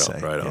 I should say.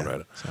 Right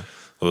on. So.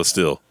 Well,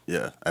 still.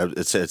 Yeah,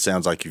 it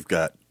sounds like you've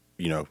got,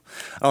 I don't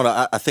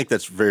know, I think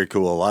that's very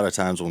cool. A lot of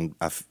times when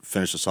I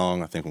finish a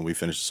song, I think when we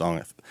finish a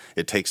song,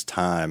 it takes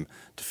time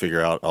to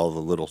figure out all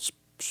the little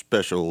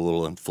special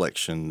little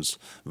inflections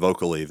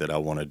vocally that I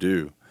want to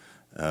do.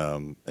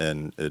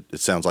 And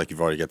it sounds like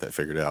you've already got that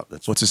figured out.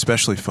 That's what's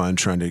especially fun,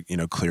 trying to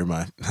clear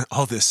my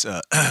all this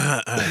right.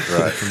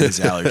 from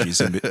these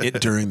allergies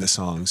during the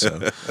song.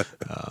 So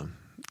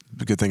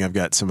the good thing I've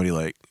got somebody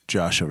like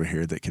Josh over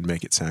here that can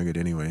make it sound good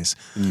anyways.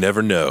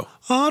 Never know.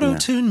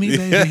 Auto-tune me,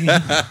 baby.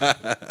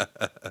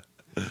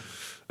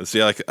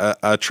 See,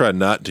 I try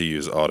not to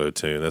use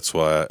auto-tune. That's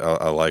why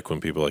I like when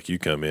people like you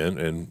come in,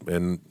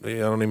 and I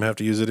don't even have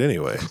to use it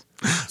anyway.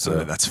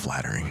 So that's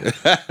flattering.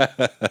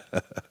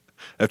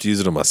 I have to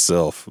use it on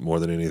myself more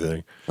than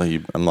anything.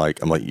 I'm like,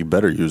 you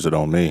better use it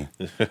on me.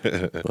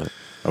 But,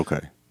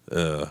 okay.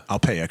 I'll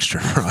pay extra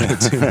for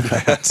auto-tune if I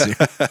have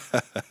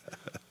to.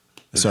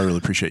 So I really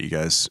appreciate you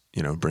guys,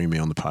 bringing me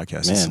on the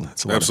podcast. Man,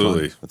 it's a lot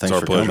absolutely. of fun. It's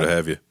our pleasure to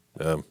have you.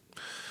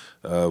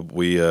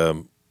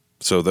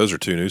 So those are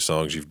two new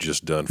songs you've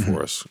just done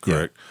for us,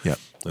 correct? Yeah.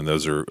 And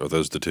are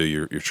those the two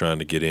you're trying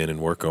to get in and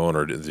work on,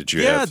 or did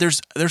you? Yeah,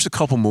 there's a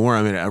couple more.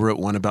 I mean, I wrote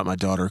one about my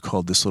daughter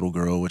called "This Little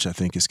Girl," which I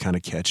think is kind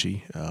of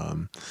catchy,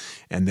 and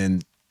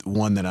then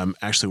one that I'm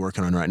actually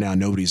working on right now.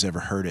 Nobody's ever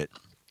heard it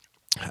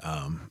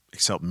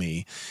except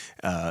me.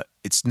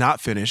 It's not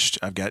finished.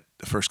 I've got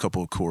the first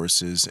couple of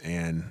choruses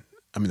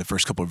the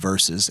first couple of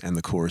verses and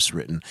the chorus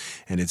written,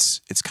 and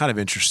it's kind of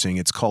interesting.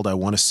 It's called "I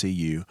Want to See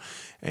You,"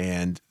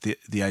 and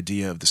the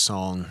idea of the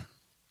song,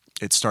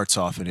 it starts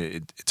off and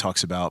it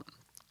talks about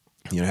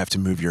I have to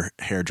move your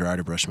hair dry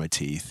to brush my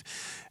teeth.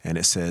 And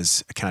it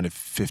says kind of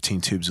 15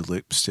 tubes of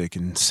lipstick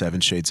and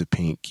 7 shades of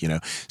pink,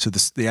 So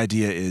the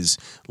idea is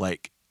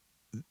like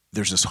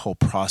there's this whole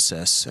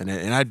process, and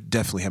I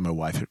definitely had my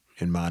wife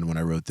in mind when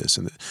I wrote this,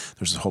 and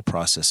there's this whole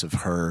process of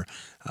her,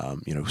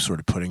 sort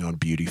of putting on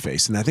beauty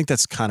face. And I think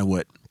that's kind of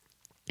what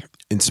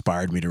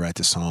inspired me to write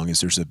the song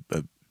is there's a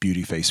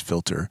beauty face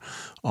filter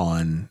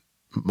on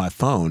my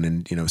phone,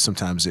 and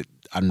sometimes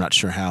I'm not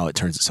sure how it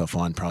turns itself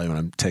on, probably when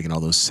I'm taking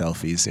all those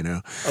selfies,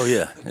 Oh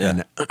yeah.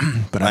 And,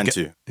 but Mine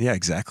too. Yeah,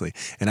 exactly.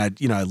 And I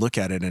look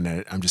at it and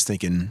I'm just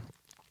thinking,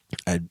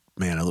 I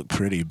look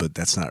pretty, but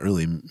that's not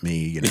really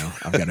me.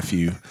 I've got a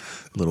few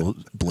little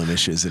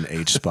blemishes and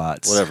age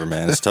spots. Whatever,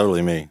 man. It's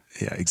totally me.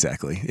 Yeah,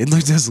 exactly. It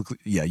does look.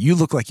 Yeah, you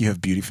look like you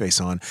have beauty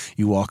face on.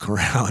 You walk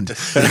around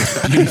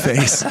with beauty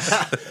face.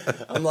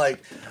 I'm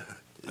like,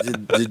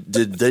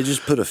 did they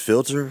just put a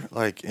filter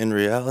like in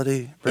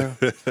reality, bro?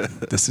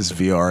 This is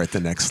VR at the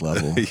next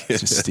level.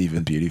 It's just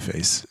Steven beauty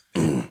face.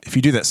 If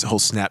you do that whole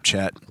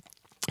Snapchat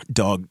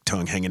dog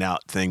tongue hanging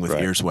out thing with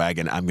ears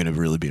wagging, I'm going to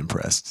really be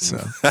impressed. So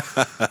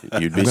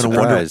you'd be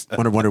surprised.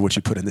 Wonder what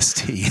you put in this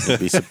tea. You'd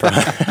be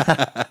surprised.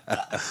 I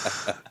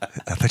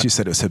thought you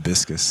said it was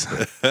hibiscus.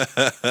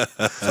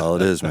 That's all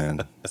it is,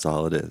 man. That's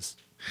all it is.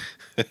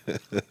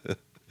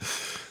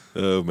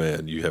 Oh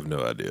man, you have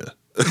no idea.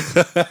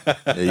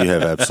 Yeah, you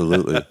have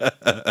absolutely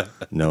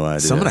no idea.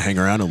 So I'm going to hang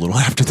around a little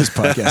after this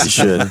podcast.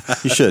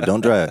 You should.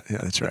 Don't try it. Yeah,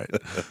 that's right.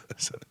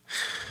 So,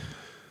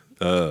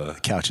 the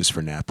couch is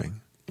for napping.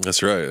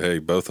 That's right. Hey,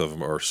 both of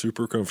them are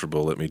super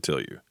comfortable, let me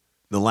tell you.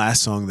 The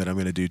last song that I'm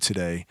going to do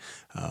today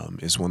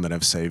is one that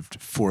I've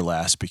saved for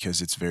last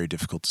because it's very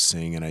difficult to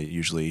sing, and I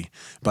usually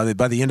by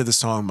the end of the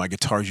song, my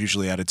guitar's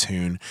usually out of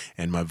tune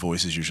and my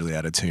voice is usually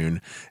out of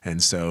tune,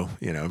 and so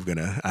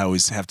I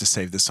always have to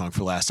save this song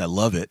for last. I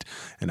love it,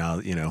 and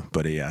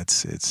but yeah,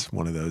 it's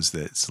one of those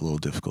that's a little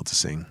difficult to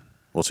sing.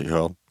 What's it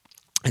called?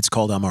 It's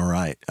called "I'm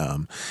Alright."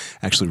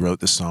 Actually wrote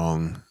the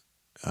song.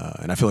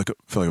 And I feel like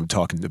I'm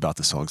talking about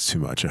the songs too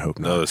much. I hope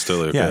not. No, it's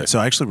totally okay. Yeah, so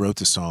I actually wrote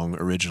the song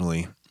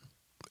originally,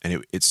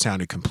 and it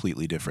sounded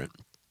completely different.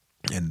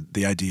 And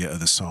the idea of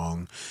the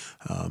song,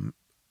 and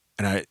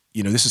I,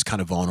 this is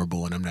kind of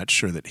vulnerable, and I'm not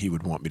sure that he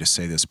would want me to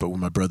say this, but when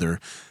my brother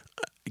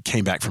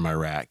came back from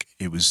Iraq,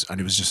 it was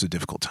just a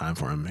difficult time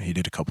for him. He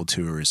did a couple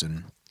tours,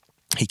 and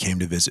he came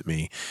to visit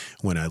me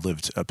when I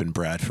lived up in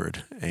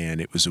Bradford,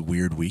 and it was a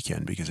weird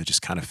weekend because I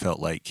just kind of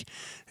felt like,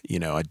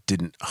 I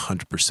didn't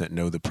 100%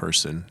 know the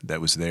person that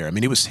was there. I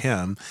mean, it was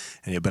him,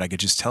 but I could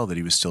just tell that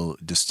he was still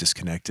just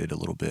disconnected a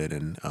little bit,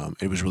 and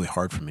it was really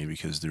hard for me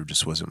because there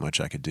just wasn't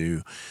much I could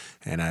do.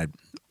 And I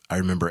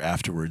remember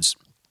afterwards,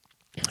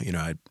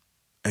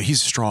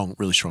 he's a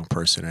really strong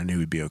person. I knew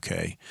he'd be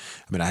okay.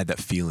 I mean, I had that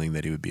feeling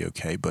that he would be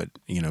okay, but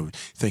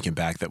thinking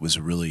back, that was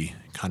a really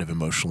kind of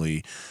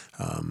emotionally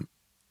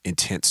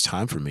intense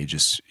time for me,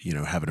 just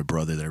having a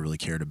brother that I really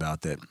cared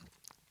about that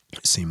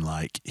seemed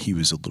like he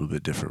was a little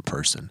bit different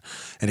person,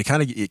 and it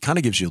kind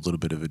of gives you a little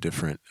bit of a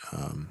different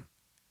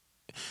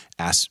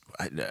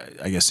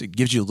I guess it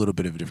gives you a little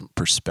bit of a different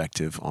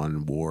perspective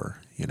on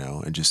war,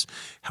 and just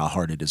how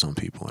hard it is on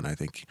people. And I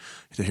think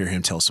to hear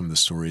him tell some of the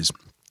stories,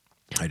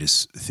 I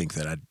just think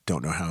that I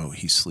don't know how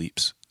he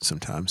sleeps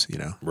sometimes,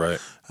 Right.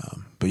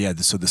 But yeah,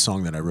 so the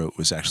song that I wrote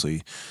was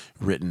actually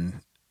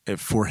written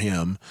for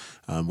him,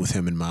 with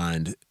him in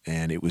mind,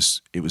 and it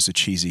was a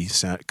cheesy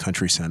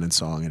country sounding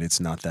song, and it's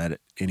not that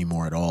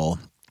anymore at all,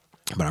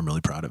 but I'm really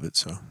proud of it.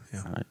 So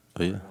yeah. All right.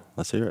 Oh yeah.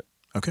 Let's hear it.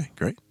 Okay,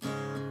 great.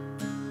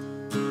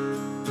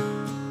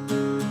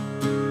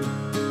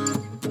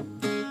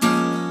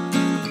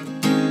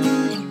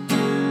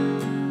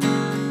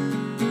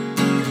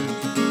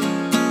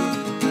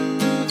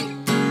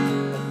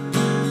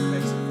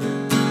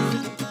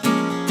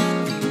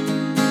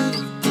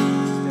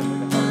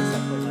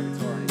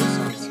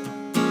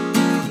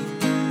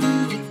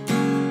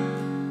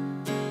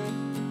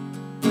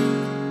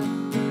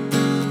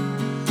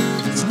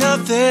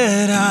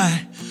 That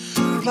I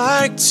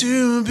like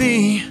to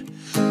be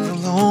the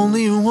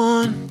lonely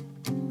one.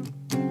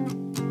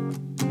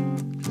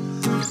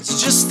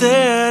 It's just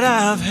that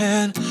I've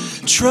had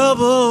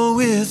trouble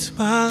with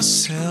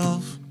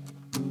myself.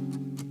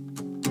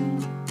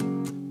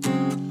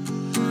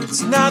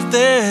 It's not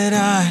that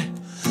I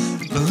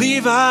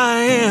believe I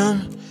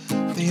am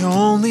the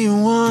only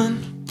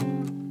one.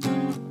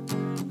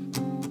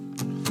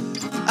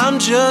 I'm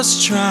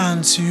just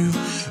trying to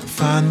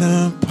find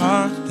the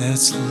part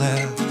that's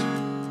left.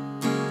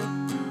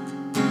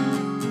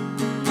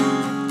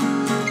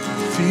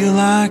 I feel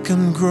like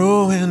I'm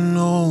growing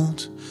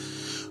old.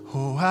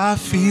 Oh, I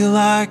feel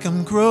like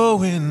I'm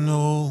growing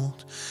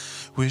old.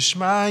 Wish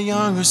my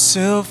younger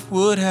self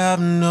would have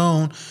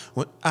known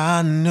what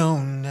I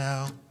know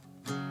now.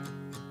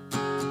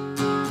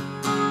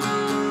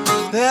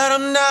 That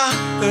I'm not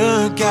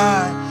the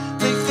guy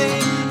they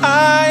think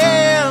I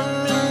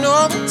am in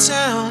Normal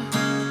Town.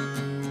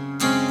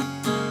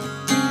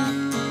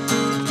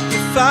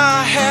 If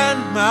I had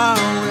my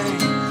way,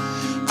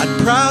 I'd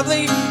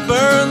probably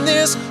burn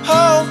this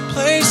whole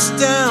place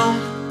down.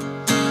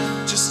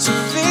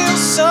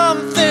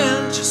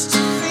 something just to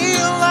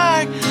feel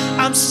like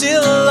I'm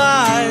still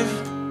alive.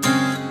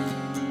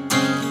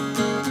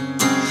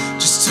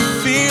 Just to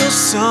feel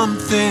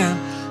something,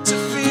 to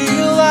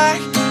feel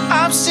like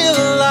I'm still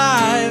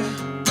alive.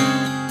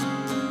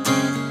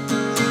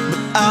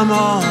 But I'm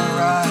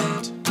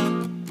alright.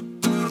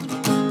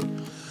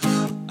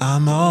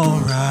 I'm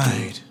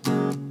alright.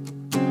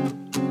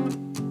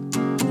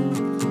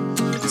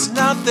 It's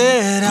not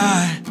that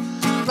I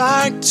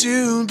like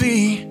to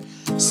be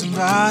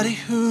somebody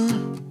who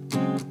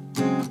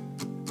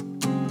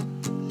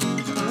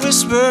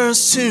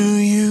whispers to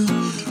you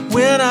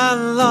when I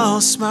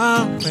lost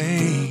my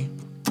way.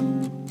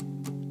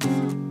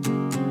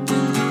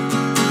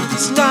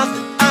 It's not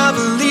that I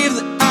believe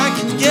that I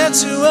can get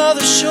to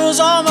other shows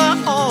on my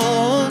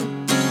own.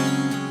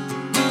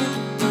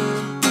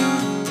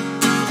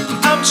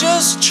 I'm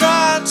just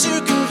trying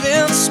to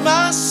convince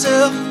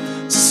myself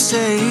to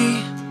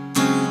stay.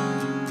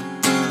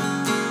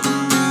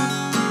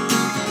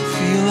 I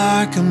feel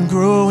like I'm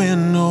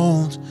growing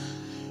old.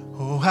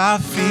 Oh, I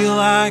feel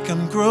like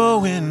I'm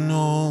growing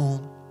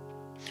old.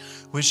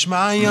 Wish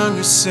my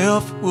younger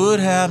self would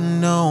have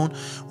known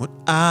what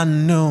I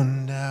know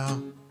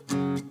now.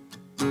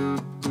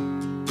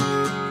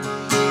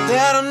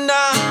 That I'm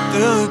not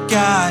the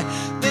guy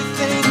they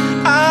think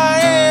I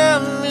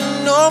am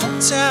in Normal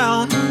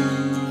Town.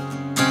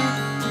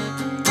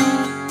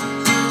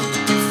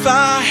 If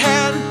I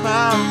had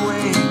my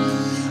way,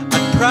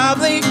 I'd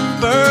probably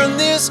burn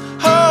this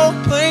whole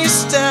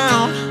place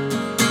down.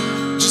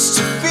 Just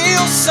to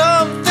feel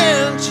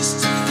something,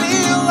 just to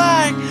feel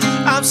like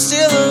I'm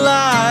still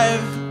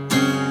alive.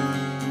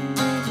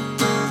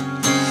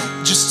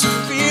 Just to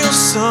feel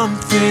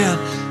something,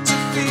 to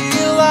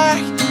feel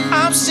like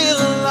I'm still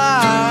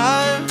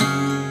alive.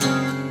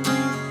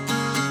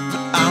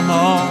 But I'm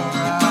alright.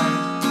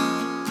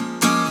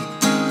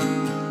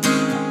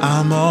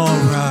 I'm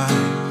alright.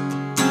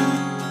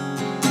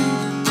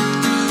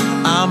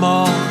 I'm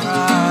alright.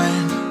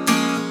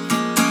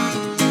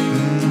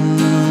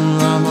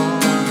 I'm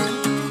alright.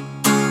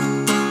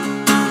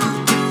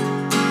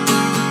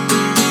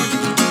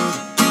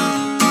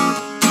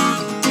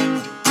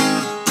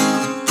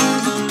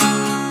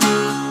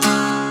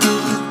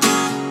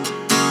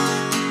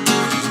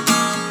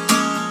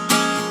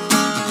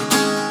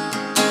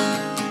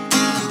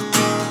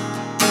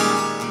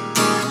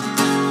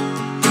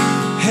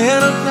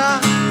 And I'm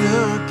not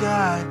the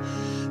guy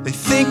they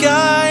think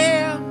I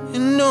am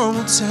in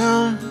Normal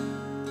Town.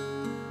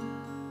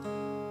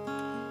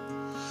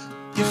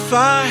 If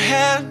I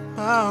had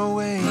my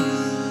way,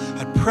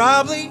 I'd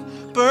probably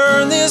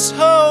burn this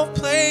whole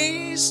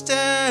place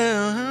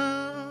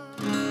down.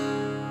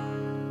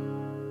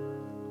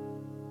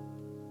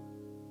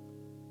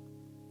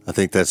 I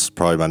think that's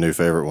probably my new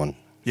favorite one.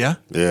 Yeah?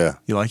 Yeah.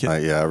 You like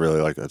it? Yeah, I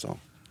really like that song.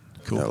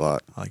 Cool. Yeah, a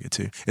lot. I like it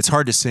too. It's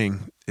hard to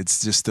sing.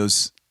 It's just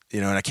those,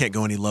 and I can't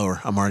go any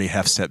lower. I'm already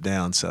half step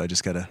down, so I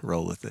just got to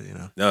roll with it,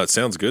 No, it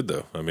sounds good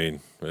though. I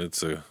mean,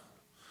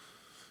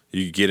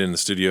 you get in the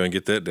studio and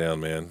get that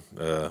down, man.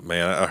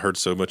 I heard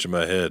so much in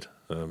my head.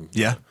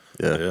 Yeah.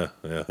 Yeah.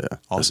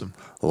 Awesome.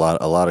 A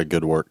lot of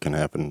good work can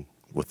happen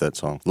with that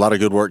song. A lot of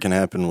good work can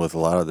happen with a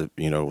lot of the,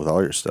 with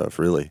all your stuff,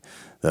 really.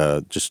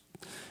 Just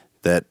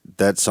that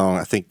song,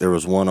 I think there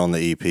was one on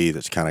the EP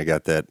that's kind of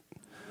got that,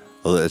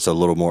 it's a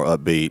little more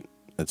upbeat.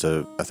 I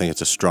think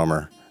it's a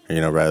strummer,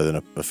 rather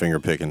than a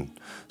finger-picking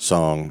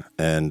song.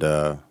 And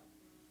I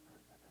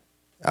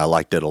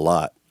liked it a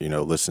lot,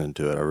 listening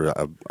to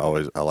it.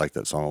 I like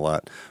that song a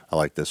lot. I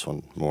like this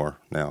one more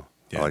now.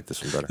 Yeah. I like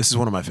this one better. This is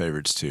one of my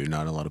favorites, too.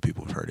 Not a lot of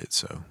people have heard it,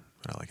 so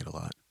I like it a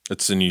lot.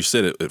 And you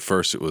said it at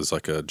first, it was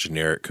like a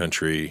generic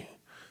country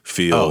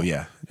feel. Oh,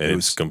 yeah. And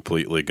it's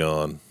completely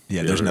gone.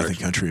 Yeah, there's nothing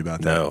country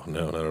about that.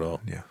 No, not at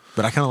all. Yeah.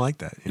 But I kind of like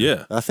that.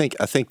 Yeah. I think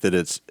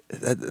that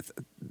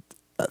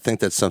I think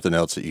that's something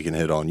else that you can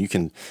hit on. You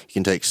can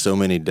take so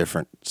many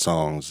different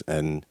songs,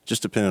 and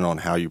just depending on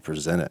how you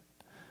present it,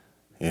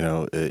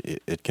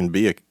 it can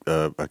be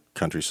a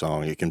country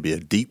song. It can be a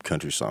deep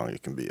country song.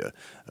 It can be a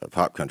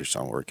pop country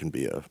song, or it can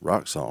be a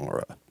rock song,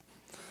 or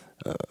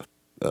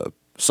a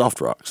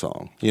soft rock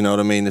song. You know what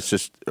I mean? It's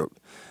just,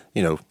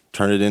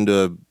 turn it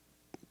into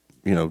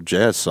a,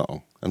 jazz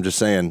song. I'm just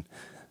saying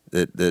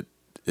that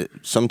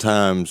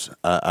sometimes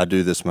I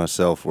do this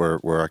myself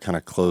where I kind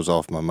of close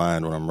off my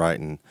mind when I'm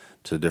writing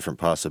to different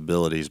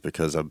possibilities,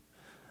 because I'm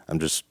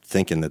just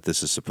thinking that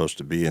this is supposed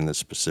to be in this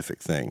specific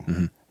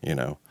thing,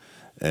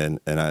 and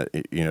I,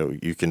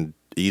 you can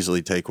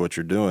easily take what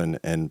you're doing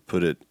and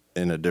put it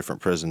in a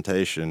different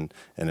presentation,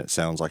 and it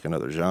sounds like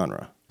another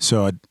genre.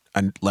 So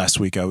last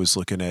week I was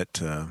looking at,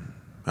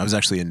 I was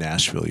actually in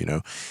Nashville,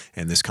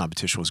 and this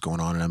competition was going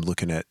on, and I'm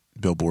looking at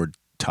Billboard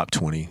Top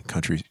 20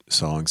 country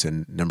songs,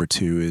 and number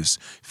 2 is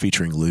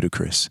featuring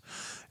Ludacris.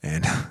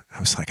 And I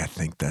was like, I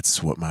think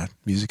that's what my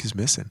music is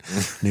missing.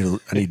 I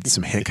need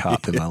some hip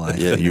hop in my life.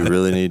 Yeah, you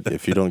really need.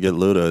 If you don't get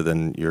Luda,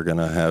 then you're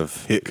gonna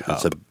have hip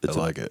hop. I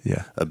like it.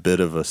 Yeah, a bit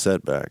of a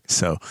setback.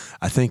 So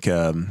I think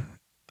I'm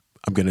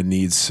gonna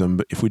need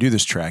some. If we do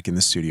this track in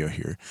the studio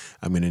here,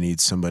 I'm gonna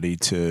need somebody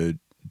to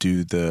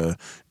do the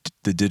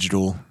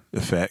digital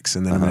effects,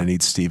 and then I'm going to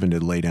need Steven to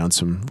lay down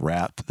some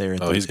rap there.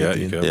 At he's got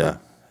you covered.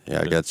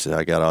 Yeah.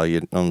 I got all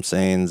you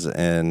sayings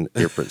and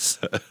earplugs.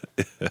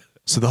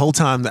 So the whole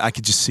time that I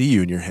could just see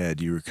you in your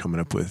head, you were coming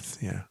up with,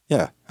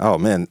 Yeah. Oh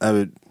man,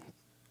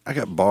 I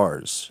got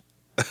bars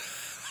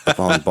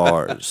upon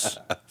bars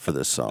for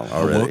this song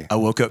already. I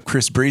woke up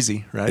Chris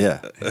Breezy, right? Yeah.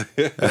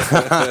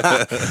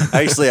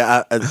 Actually,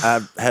 I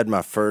had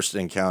my first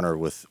encounter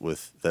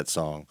with that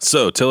song.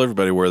 So tell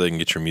everybody where they can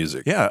get your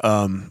music. Yeah.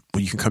 Well,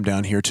 you can come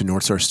down here to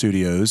North Star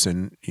Studios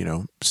and,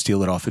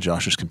 steal it off of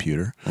Josh's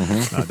computer.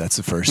 That's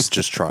the first.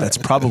 Just try That's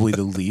it. probably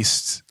the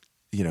least,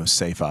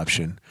 safe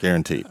option.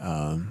 Guaranteed.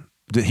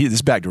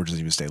 This back door doesn't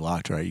even stay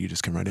locked, right? You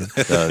just come right in.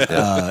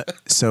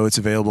 So it's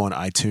available on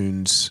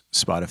iTunes,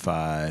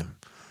 Spotify.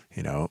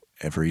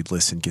 Every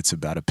listen gets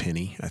about a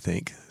penny, I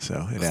think.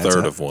 So it adds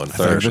third up. of one. A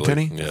third of a actually.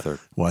 penny? Yeah. Third.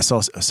 Well, I saw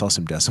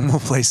some decimal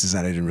places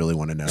that I didn't really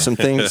want to know. Some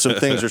things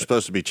are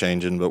supposed to be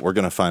changing, but we're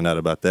going to find out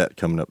about that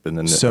coming up in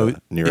the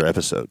near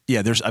episode.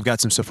 Yeah, I've got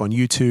some stuff on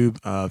YouTube,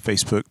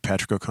 Facebook,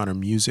 Patrick O'Connor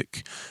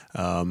Music,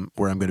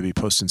 where I'm going to be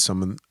posting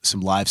some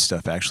live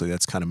stuff. Actually,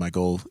 that's kind of my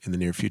goal in the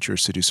near future,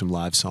 is to do some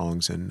live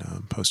songs and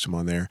post them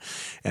on there.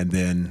 And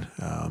then,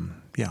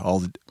 all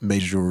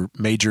the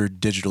major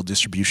digital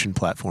distribution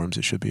platforms,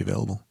 it should be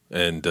available.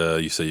 And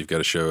you say you've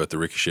got a show at the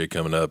Ricochet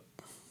coming up.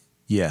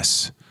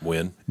 Yes.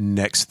 When?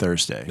 Next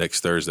Thursday.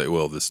 Next Thursday.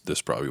 Well, this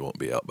probably won't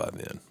be out by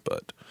then,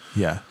 but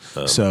yeah.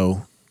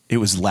 So it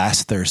was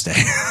last Thursday.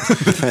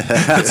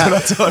 That's what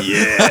I'm talking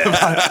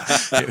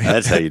about.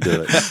 That's how you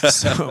do it.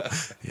 So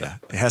yeah,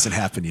 it hasn't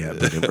happened yet,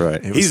 but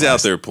Right. he's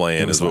out there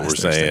playing, is what we're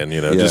saying.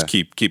 Just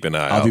keep an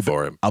eye out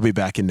for him. I'll be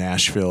back in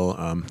Nashville.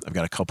 I've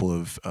got a couple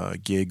of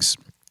gigs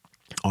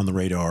on the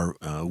radar,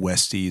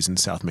 Westies and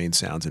South Main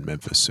Sounds in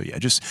Memphis. So yeah,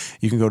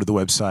 you can go to the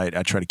website.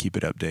 I try to keep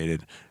it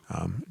updated.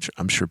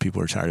 I'm sure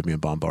people are tired of being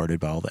bombarded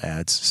by all the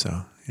ads.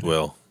 So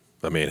Well,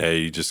 I mean,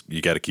 hey,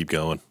 you got to keep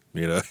going.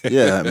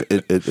 Yeah,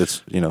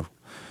 it's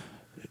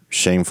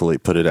shamefully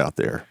put it out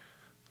there.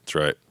 That's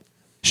right.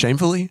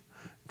 Shamefully.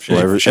 Well,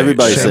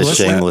 everybody says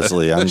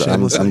Shamelessly?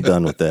 shamelessly. I'm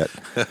done with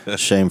that.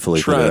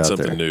 Shamefully put it Trying out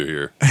something there. new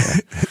here.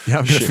 Yeah,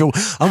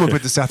 I'm gonna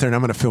put this out there, and I'm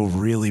gonna feel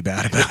really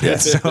bad about it.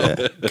 So.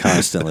 Yeah,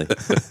 constantly,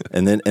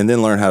 and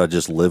then learn how to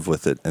just live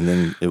with it, and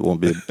then it won't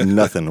be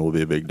nothing will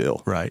be a big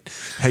deal. Right.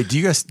 Hey,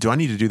 do I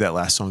need to do that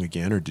last song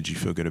again, or did you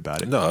feel good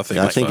about it? No, I think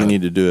I it's think fine. you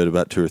need to do it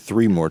about 2 or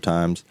 3 more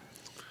times.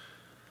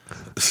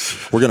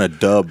 We're gonna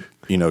dub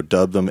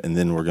them, and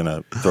then we're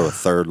gonna throw a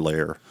third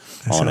layer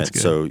on sounds it.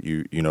 good.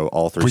 So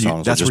all 3 songs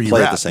will That's just where you play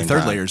rap. at the same third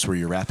time. layer is where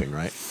you're rapping,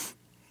 right?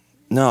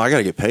 No, I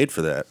gotta get paid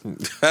for that.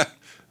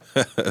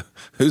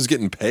 Who's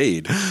getting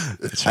paid?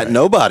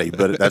 Nobody,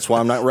 but that's why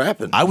I'm not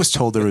rapping. I was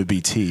told there would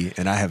be tea,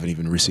 and I haven't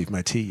even received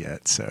my tea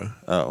yet. So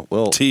Oh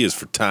well, T is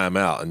for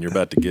timeout, and you're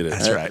about to get it.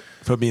 that's right.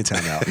 Put me in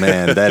timeout.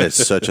 man, that is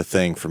such a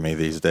thing for me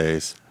these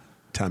days.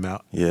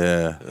 Timeout.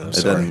 Yeah, it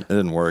sorry.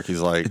 didn't work. He's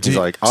like, Do you-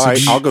 all so right,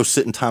 do you- I'll go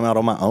sit in timeout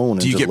on my own. And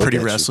Do you just get look pretty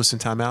at you. restless in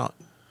timeout?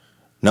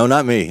 No,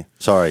 not me.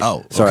 Sorry.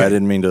 Oh, sorry. okay. I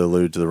didn't mean to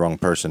allude to the wrong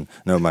person.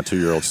 No, my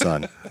 2-year-old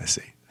son. I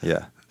see.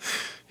 Yeah,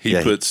 He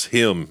Yeah. puts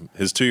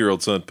his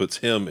 2-year-old son puts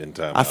him in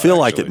timeout. I feel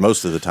like it actually.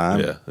 most of the time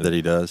Yeah. that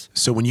he does.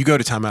 So when you go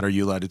to timeout, are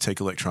you allowed to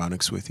take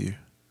electronics with you?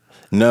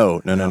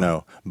 No.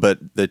 But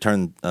they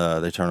turn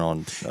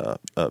on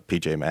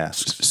PJ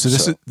Masks.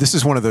 So this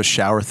is one of those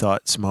shower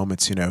thoughts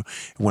moments.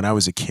 When I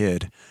was a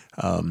kid,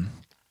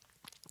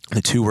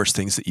 the 2 worst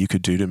things that you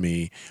could do to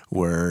me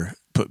were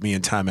put me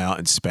in timeout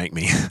and spank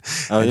me.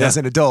 And yeah. as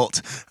an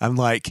adult, I'm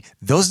like,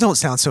 those don't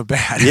sound so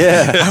bad.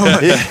 Yeah. I'm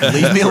like,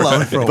 leave me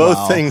alone for a Both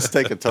while. things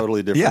take a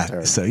totally different Yeah.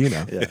 turn. So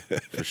Yeah,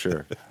 for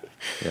sure.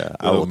 Yeah,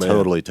 I Oh, will man.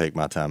 totally take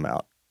my time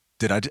out.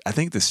 I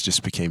think this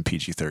just became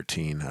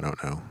PG-13. I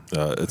don't know.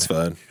 It's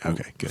fine.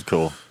 Okay, good.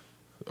 Cool.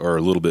 Or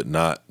a little bit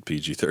not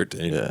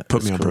PG-13. Yeah, Put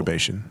it's me on cool.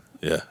 probation.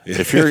 Yeah.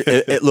 If you're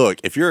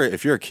if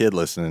you're a kid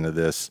listening to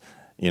this,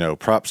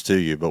 props to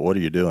you. But what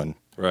are you doing?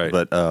 Right.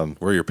 But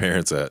Where are your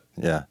parents at?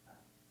 yeah.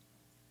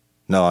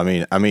 No, I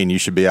mean, you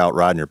should be out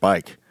riding your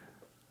bike.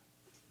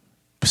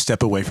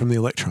 Step away from the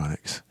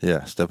electronics.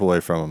 Yeah, step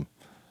away from them.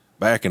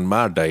 Back in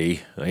my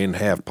day, I didn't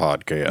have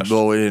podcasts.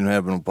 Well, we didn't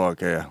have no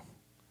podcast.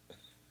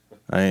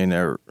 I ain't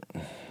never.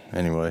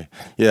 Anyway,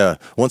 yeah.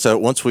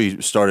 Once we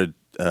started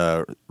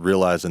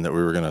realizing that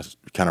we were gonna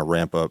kind of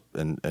ramp up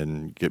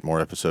and get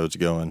more episodes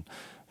going,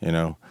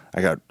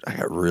 I got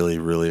really,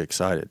 really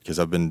excited because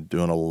I've been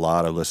doing a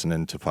lot of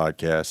listening to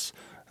podcasts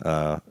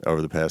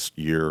over the past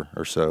year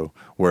or so.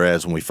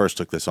 Whereas when we first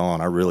took this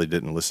on, I really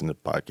didn't listen to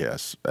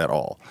podcasts at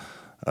all.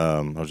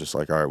 I was just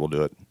like, all right, we'll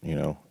do it,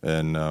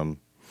 and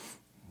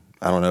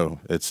I don't know.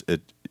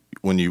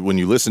 When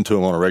you listen to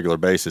them on a regular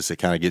basis, it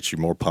kind of gets you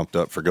more pumped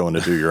up for going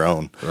to do your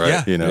own.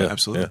 Right. Yeah,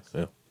 absolutely.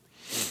 Yeah.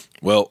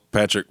 Well,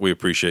 Patrick, we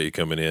appreciate you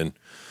coming in.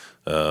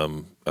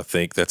 I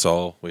think that's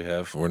all we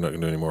have. We're not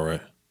going to do any more,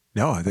 right?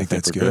 No, I think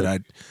that's we're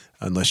good.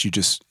 Unless you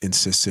just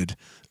insisted.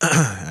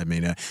 I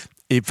mean,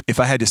 if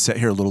I had to sit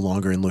here a little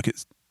longer and look at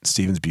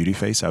Steven's beauty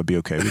face, I would be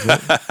okay with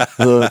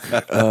it. Look,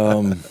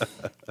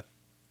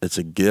 it's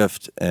a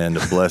gift and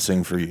a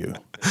blessing for you.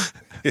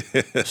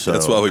 So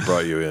That's why we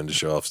brought you in, to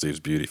show off Steve's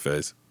beauty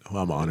face.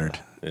 Well, I'm honored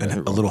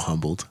and a little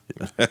humbled.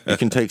 you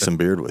can take some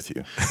beard with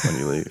you when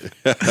you leave.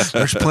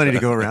 There's plenty to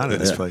go around in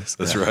this place.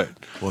 That's right.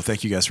 Well,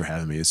 thank you guys for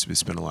having me.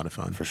 It's been a lot of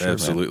fun. For sure,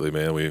 Absolutely,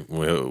 man.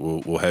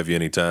 We'll have you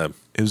anytime.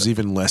 It was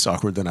even less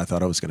awkward than I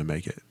thought I was going to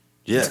make it.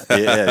 Yeah,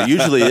 it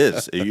usually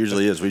is. It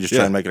usually is. We just try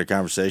Yeah. and make it a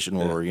conversation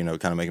where we're,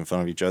 kind of making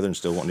fun of each other and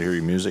still wanting to hear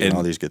your music and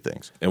all these good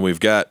things. And we've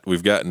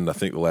gotten, I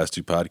think the last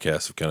 2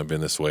 podcasts have kind of been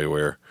this way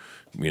where,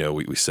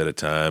 we set a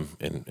time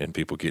and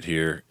people get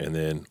here and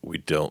then we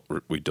don't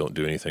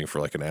do anything for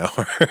like an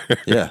hour.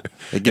 Yeah,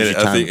 it gives you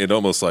time. I think it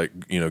almost like,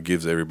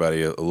 gives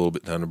everybody a little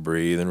bit time to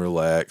breathe and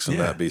relax and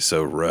not be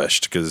so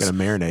rushed, because Got to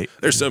marinate.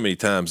 there's so many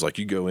times like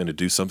you go in to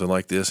do something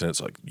like this and it's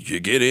like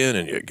you get in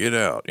and you get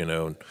out,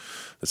 and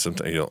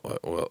sometimes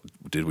well,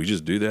 did we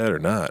just do that or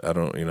not? I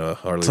don't, hardly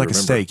It's like remember. a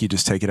steak. You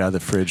just take it out of the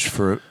fridge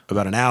for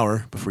about an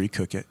hour before you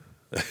cook it.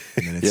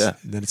 And then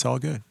then it's all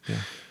good. Yeah.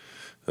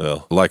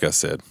 Well, like I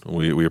said,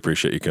 we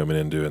appreciate you coming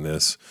in and doing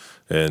this,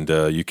 and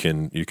you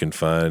can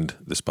find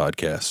this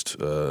podcast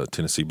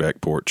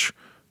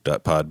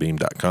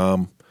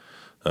TennesseeBackPorch.podbeam.com.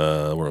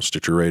 We're on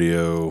Stitcher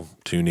Radio,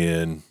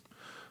 TuneIn,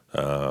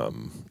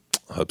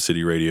 Hub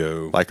City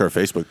Radio. Like our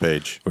Facebook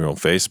page. We're on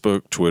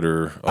Facebook,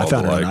 Twitter. I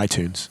found it on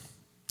iTunes.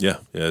 Yeah,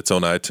 it's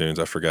on iTunes.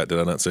 I forgot. Did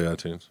I not say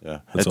iTunes? Yeah,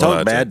 It's and on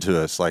talk iTunes. bad to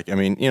us. Like,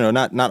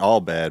 not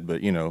all bad,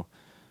 but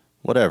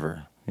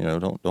whatever.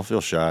 Don't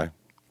feel shy.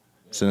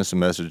 Send us a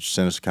message.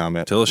 Send us a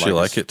comment. Tell us you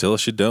like it. Tell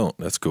us you don't.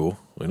 That's cool.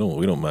 We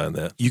don't mind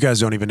that. You guys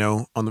don't even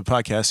know on the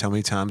podcast how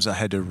many times I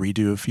had to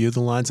redo a few of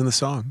the lines in the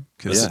song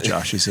because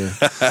Josh is I'm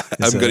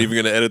even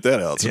going to edit that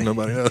out so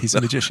nobody knows. He's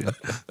a magician.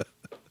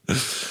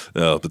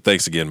 No, but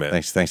thanks again, man.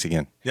 Thanks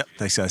again. Yep.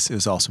 Thanks, guys. It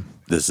was awesome.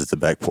 This is the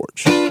Back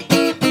Porch.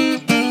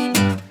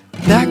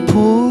 Back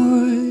porch.